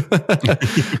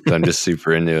 I'm just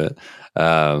super into it.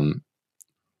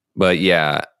 But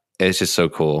yeah, it's just so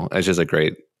cool. It's just a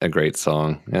great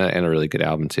song and a really good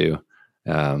album too.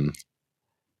 But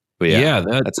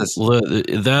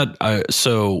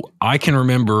so I can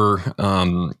remember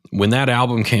when that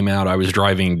album came out, I was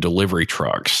driving delivery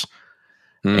trucks,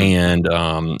 and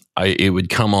it would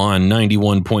come on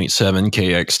 91.7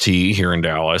 KXT here in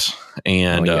Dallas,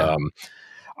 and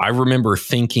I remember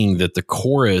thinking that the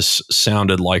chorus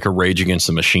sounded like a Rage Against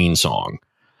the Machine song.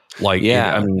 Like,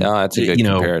 I mean, no, that's a good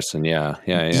comparison. Yeah,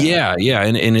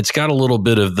 and it's got a little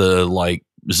bit of the like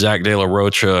Zach De La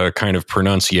Rocha kind of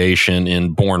pronunciation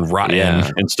in Born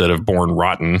Rotten instead of Born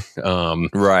Rotten.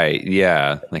 Right.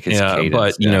 Yeah. Like his cadence,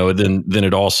 but you know, then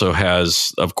it also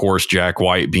has, of course, Jack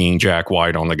White being Jack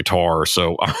White on the guitar.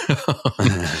 So,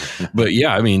 but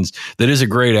yeah, I mean, that is a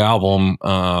great album,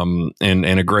 and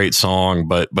a great song,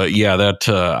 but yeah, that,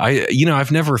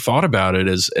 I've never thought about it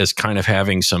as kind of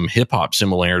having some hip hop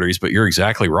similarities, but you're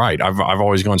exactly right. I've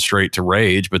always gone straight to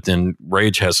Rage, but then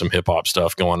Rage has some hip hop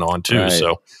stuff going on too. Right.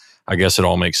 So I guess it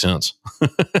all makes sense.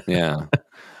 Yeah.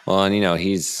 Well, and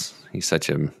he's such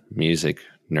a music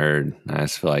nerd. I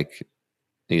just feel like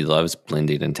he loves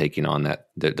blending and taking on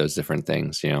those different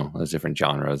things, those different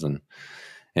genres and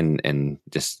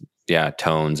just,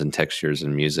 tones and textures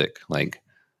and music, like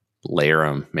layer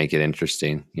them, make it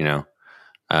interesting,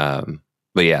 but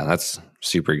yeah, that's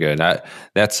super good.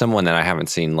 That's someone that I haven't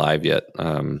seen live yet.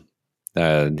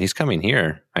 He's coming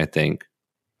here, I think.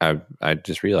 I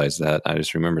just realized that. I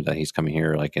just remembered that he's coming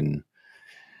here like in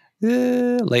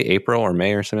late April or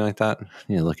May or something like that.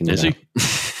 Looking is he?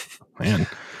 Man,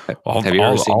 I'll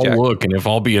look, and if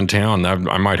I'll be in town,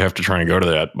 I might have to try and go to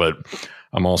that. But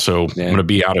I'm also going to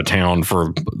be out of town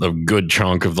for a good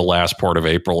chunk of the last part of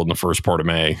April and the first part of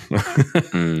May.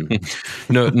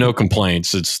 No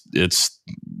complaints. It's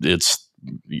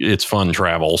fun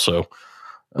travel. So,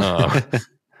 no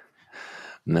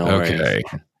okay.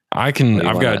 Worries. I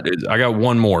got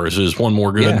one more. Is one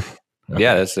more good?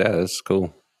 Yeah, okay. That's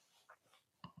cool.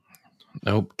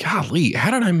 Oh, golly.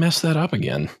 How did I mess that up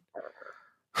again?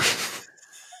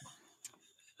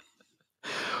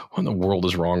 What in the world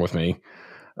is wrong with me?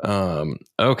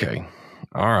 Okay.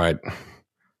 All right.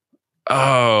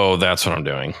 Oh, that's what I'm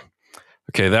doing.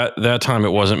 Okay. That time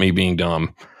it wasn't me being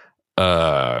dumb.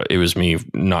 It was me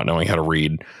not knowing how to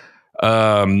read.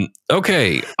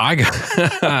 Okay. I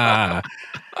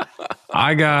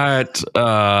got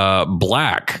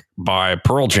Black by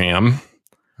Pearl Jam.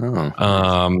 Oh.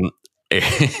 And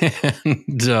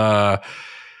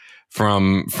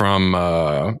from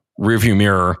Rearview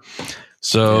Mirror.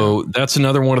 So that's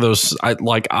another one of those.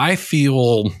 I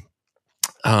feel.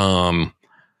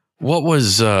 What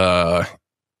was? Oh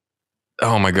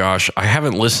my gosh, I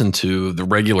haven't listened to the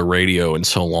regular radio in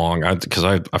so long because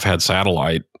I've had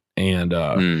satellite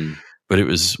and. But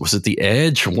was it The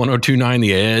Edge? 102.9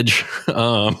 The Edge?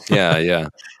 Yeah.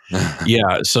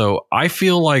 Yeah. So I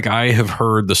feel like I have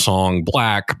heard the song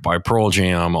Black by Pearl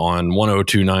Jam on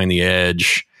 102.9 The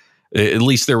Edge. At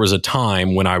least there was a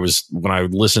time when I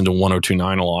listened to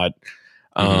 102.9 a lot.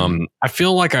 I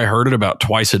feel like I heard it about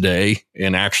twice a day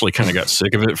and actually kind of got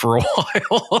sick of it for a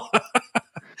while.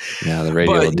 Yeah, the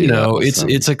radio. But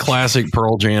it's a classic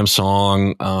Pearl Jam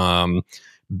song.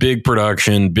 Big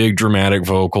production, big dramatic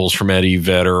vocals from Eddie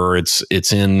Vedder.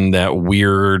 It's in that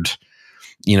weird,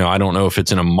 I don't know if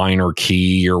it's in a minor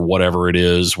key or whatever it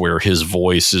is, where his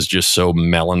voice is just so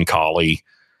melancholy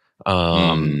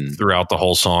throughout the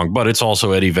whole song. But it's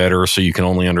also Eddie Vedder, so you can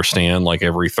only understand like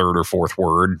every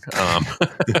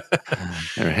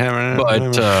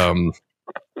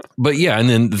but yeah,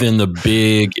 and then the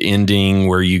big ending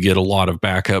where you get a lot of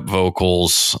backup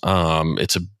vocals.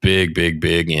 It's a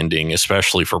big ending,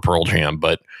 especially for Pearl Jam.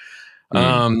 But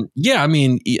yeah, I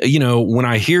mean, when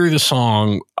I hear the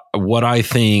song, what I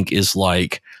think is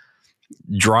like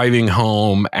driving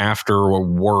home after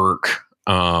work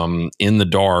in the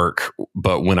dark,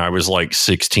 but when I was like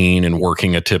 16 and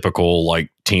working a typical like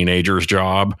teenager's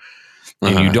job,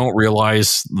 and you don't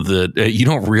realize that you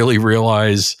don't really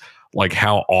realize like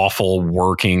how awful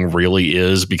working really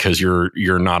is because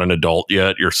you're not an adult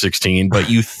yet. You're 16, but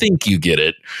you think you get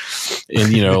it.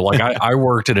 And, like I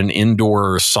worked at an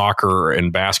indoor soccer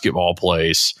and basketball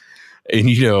place, and,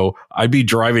 I'd be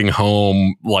driving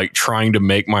home, like trying to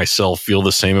make myself feel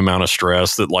the same amount of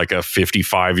stress that like a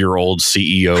 55-year-old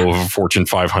CEO of a Fortune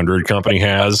 500 company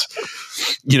has,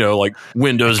 like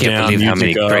windows down,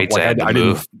 music up. Like I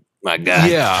didn't. My God.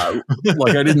 Yeah.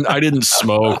 Like I didn't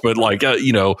smoke, but like,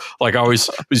 like I always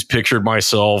pictured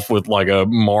myself with like a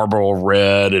Marlboro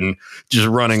Red and just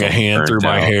running a hand through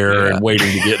my hair and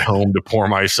waiting to get home to pour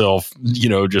myself,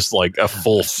 just like a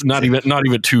full, not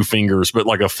even 2 fingers, but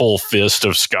like a full fist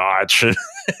of scotch.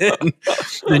 And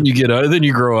then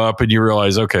you grow up and you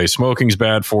realize, okay, smoking's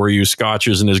bad for you. Scotch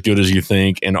isn't as good as you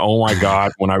think. And oh my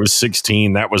God, when I was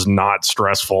 16, that was not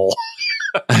stressful.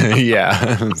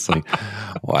 Yeah, it's like,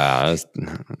 wow, I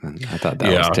thought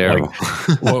that was terrible.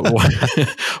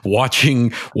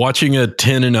 Like, watching a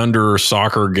 10 and under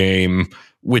soccer game,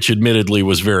 which admittedly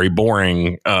was very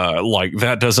boring, like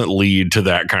that doesn't lead to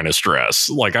that kind of stress.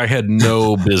 Like I had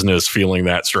no business feeling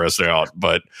that stressed out,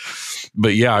 but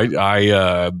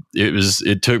yeah,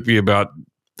 it took me about.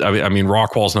 I mean,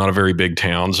 Rockwall's not a very big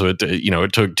town, so it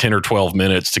took 10 or 12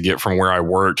 minutes to get from where I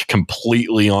worked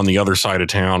completely on the other side of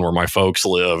town where my folks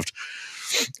lived.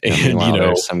 And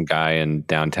there's some guy in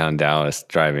downtown Dallas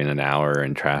driving an hour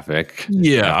in traffic.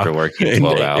 Yeah, after working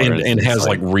 12 hours, and has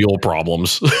like real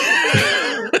problems.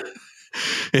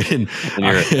 and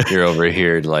you're over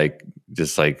here like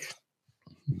just like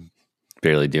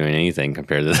barely doing anything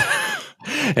compared to that.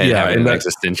 And having an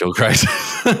existential crisis.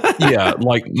 Yeah,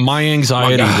 like my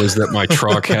anxiety was that my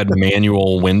truck had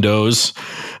manual windows,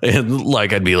 and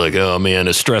like I'd be like, oh man,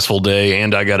 a stressful day,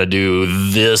 and I got to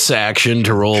do this action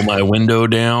to roll my window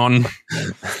down.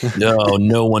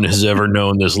 No one has ever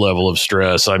known this level of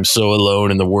stress. I'm so alone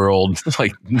in the world.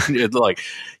 Like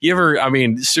you ever? I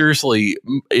mean, seriously,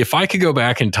 if I could go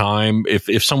back in time,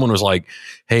 if someone was like,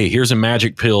 hey, here's a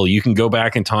magic pill, you can go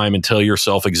back in time and tell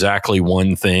yourself exactly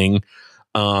one thing.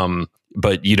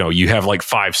 But you have like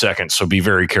 5 seconds, so be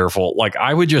very careful. Like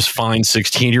I would just find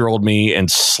 16-year-old me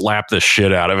and slap the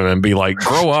shit out of him and be like,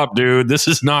 grow up, dude. This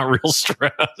is not real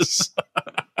stress.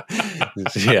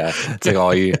 Yeah. It's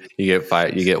like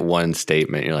you get one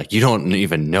statement. You're like, you don't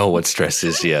even know what stress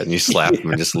is yet. And you slap him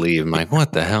and just leave. I'm like,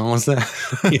 what the hell was that?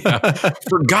 Yeah.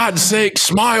 For God's sake,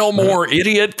 smile more,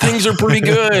 idiot. Things are pretty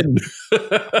good.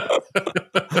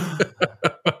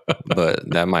 But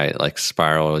that might like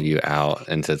spiral you out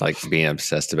into like being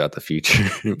obsessed about the future.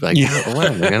 Like, what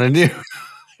am I going to do?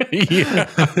 Yeah.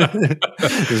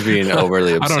 Just being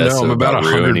overly obsessed. I don't know. I'm about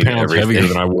 100 pounds everything. heavier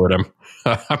than I would.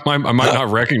 I might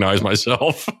not recognize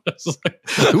myself. Like,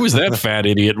 who is that fat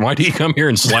idiot? Why did he come here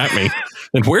and slap me?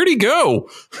 And where'd he go?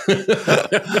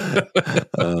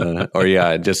 Or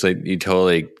yeah, just like you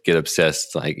totally get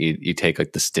obsessed. Like you take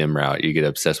like the STEM route. You get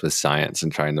obsessed with science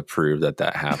and trying to prove that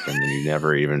happened, and you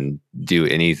never even do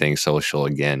anything social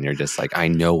again. You're just like, I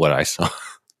know what I saw.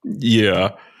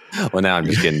 Yeah. Well, now I'm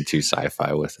just getting too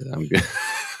sci-fi with it. I'm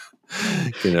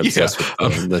getting obsessed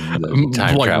with the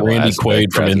time like travel Randy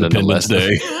Quaid from Independence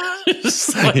Day.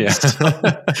 Like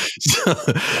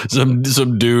some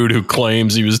dude who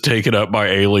claims he was taken up by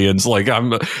aliens. Like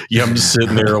I'm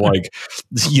sitting there like,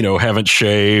 haven't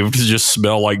shaved, just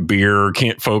smell like beer,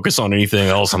 can't focus on anything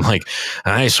else. I'm like,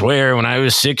 I swear when I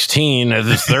was 16, the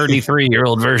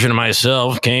 33-year-old version of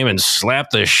myself came and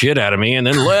slapped the shit out of me and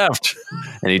then left.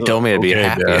 And he told me I'd be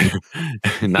happy,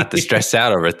 not to stress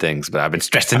out over things, but I've been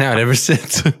stressing out ever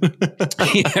since.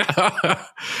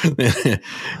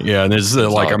 Yeah. And there's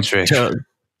like,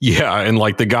 and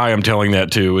like the guy I'm telling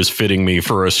that to is fitting me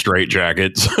for a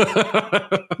straitjacket.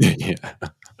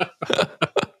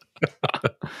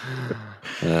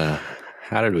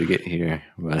 How did we get here?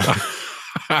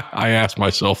 I ask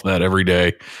myself that every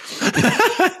day.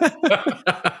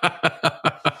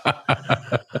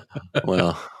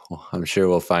 Well, I'm sure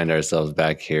we'll find ourselves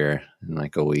back here in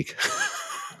like a week.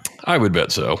 I would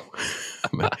bet so.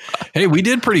 Hey, we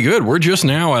did pretty good. We're just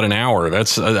now at an hour.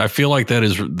 I feel like that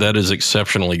is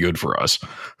exceptionally good for us.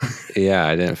 Yeah,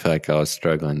 I didn't feel like I was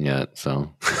struggling yet.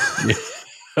 So,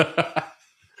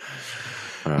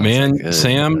 Man,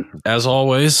 Sam, as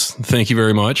always, thank you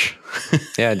very much.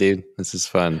 Yeah, dude, this is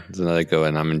fun. It's another go,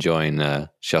 and I'm enjoying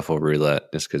Shuffle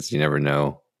Roulette just because you never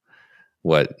know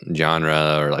what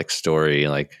genre or like story.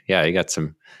 Like, yeah, you got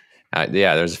some.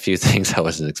 There's a few things I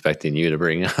wasn't expecting you to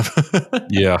bring up.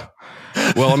 Yeah.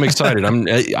 Well, I'm excited.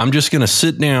 I'm just going to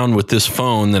sit down with this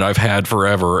phone that I've had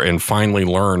forever and finally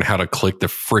learn how to click the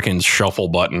freaking shuffle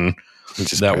button.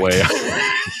 That way.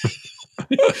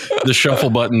 The shuffle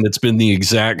button that's been the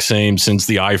exact same since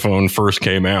the iPhone first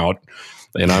came out.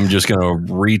 And I'm just going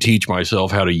to reteach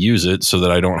myself how to use it so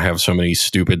that I don't have so many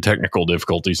stupid technical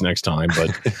difficulties next time.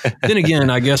 But then again,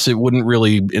 I guess it wouldn't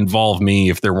really involve me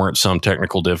if there weren't some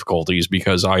technical difficulties,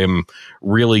 because I am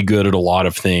really good at a lot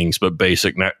of things, but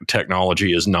basic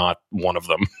technology is not one of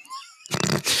them.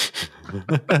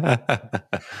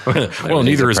 Well,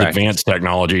 neither is advanced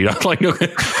technology. Like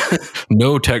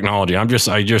no technology. I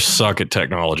just suck at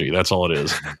technology. That's all it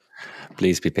is.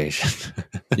 Please be patient.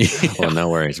 Well, no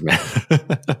worries, man.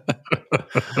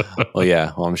 Well,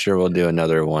 yeah. Well, I'm sure we'll do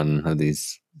another one of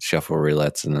these shuffle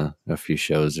roulettes in a few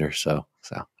shows or so.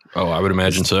 Oh, I would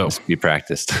imagine so. Just be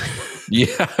practiced. Yeah.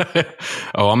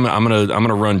 Oh, I'm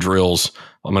gonna run drills.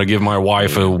 I'm gonna give my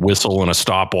wife a whistle and a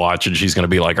stopwatch, and she's gonna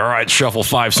be like, "All right, shuffle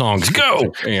 5 songs,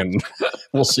 go!" And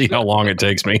we'll see how long it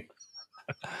takes me.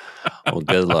 Well,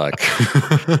 good luck.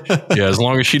 Yeah, as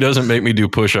long as she doesn't make me do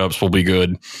push-ups, we'll be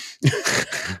good.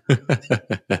 Well,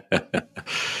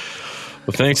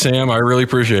 thanks, Sam. I really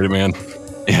appreciate it, man.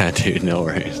 Yeah, dude, no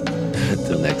worries.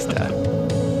 Until next time.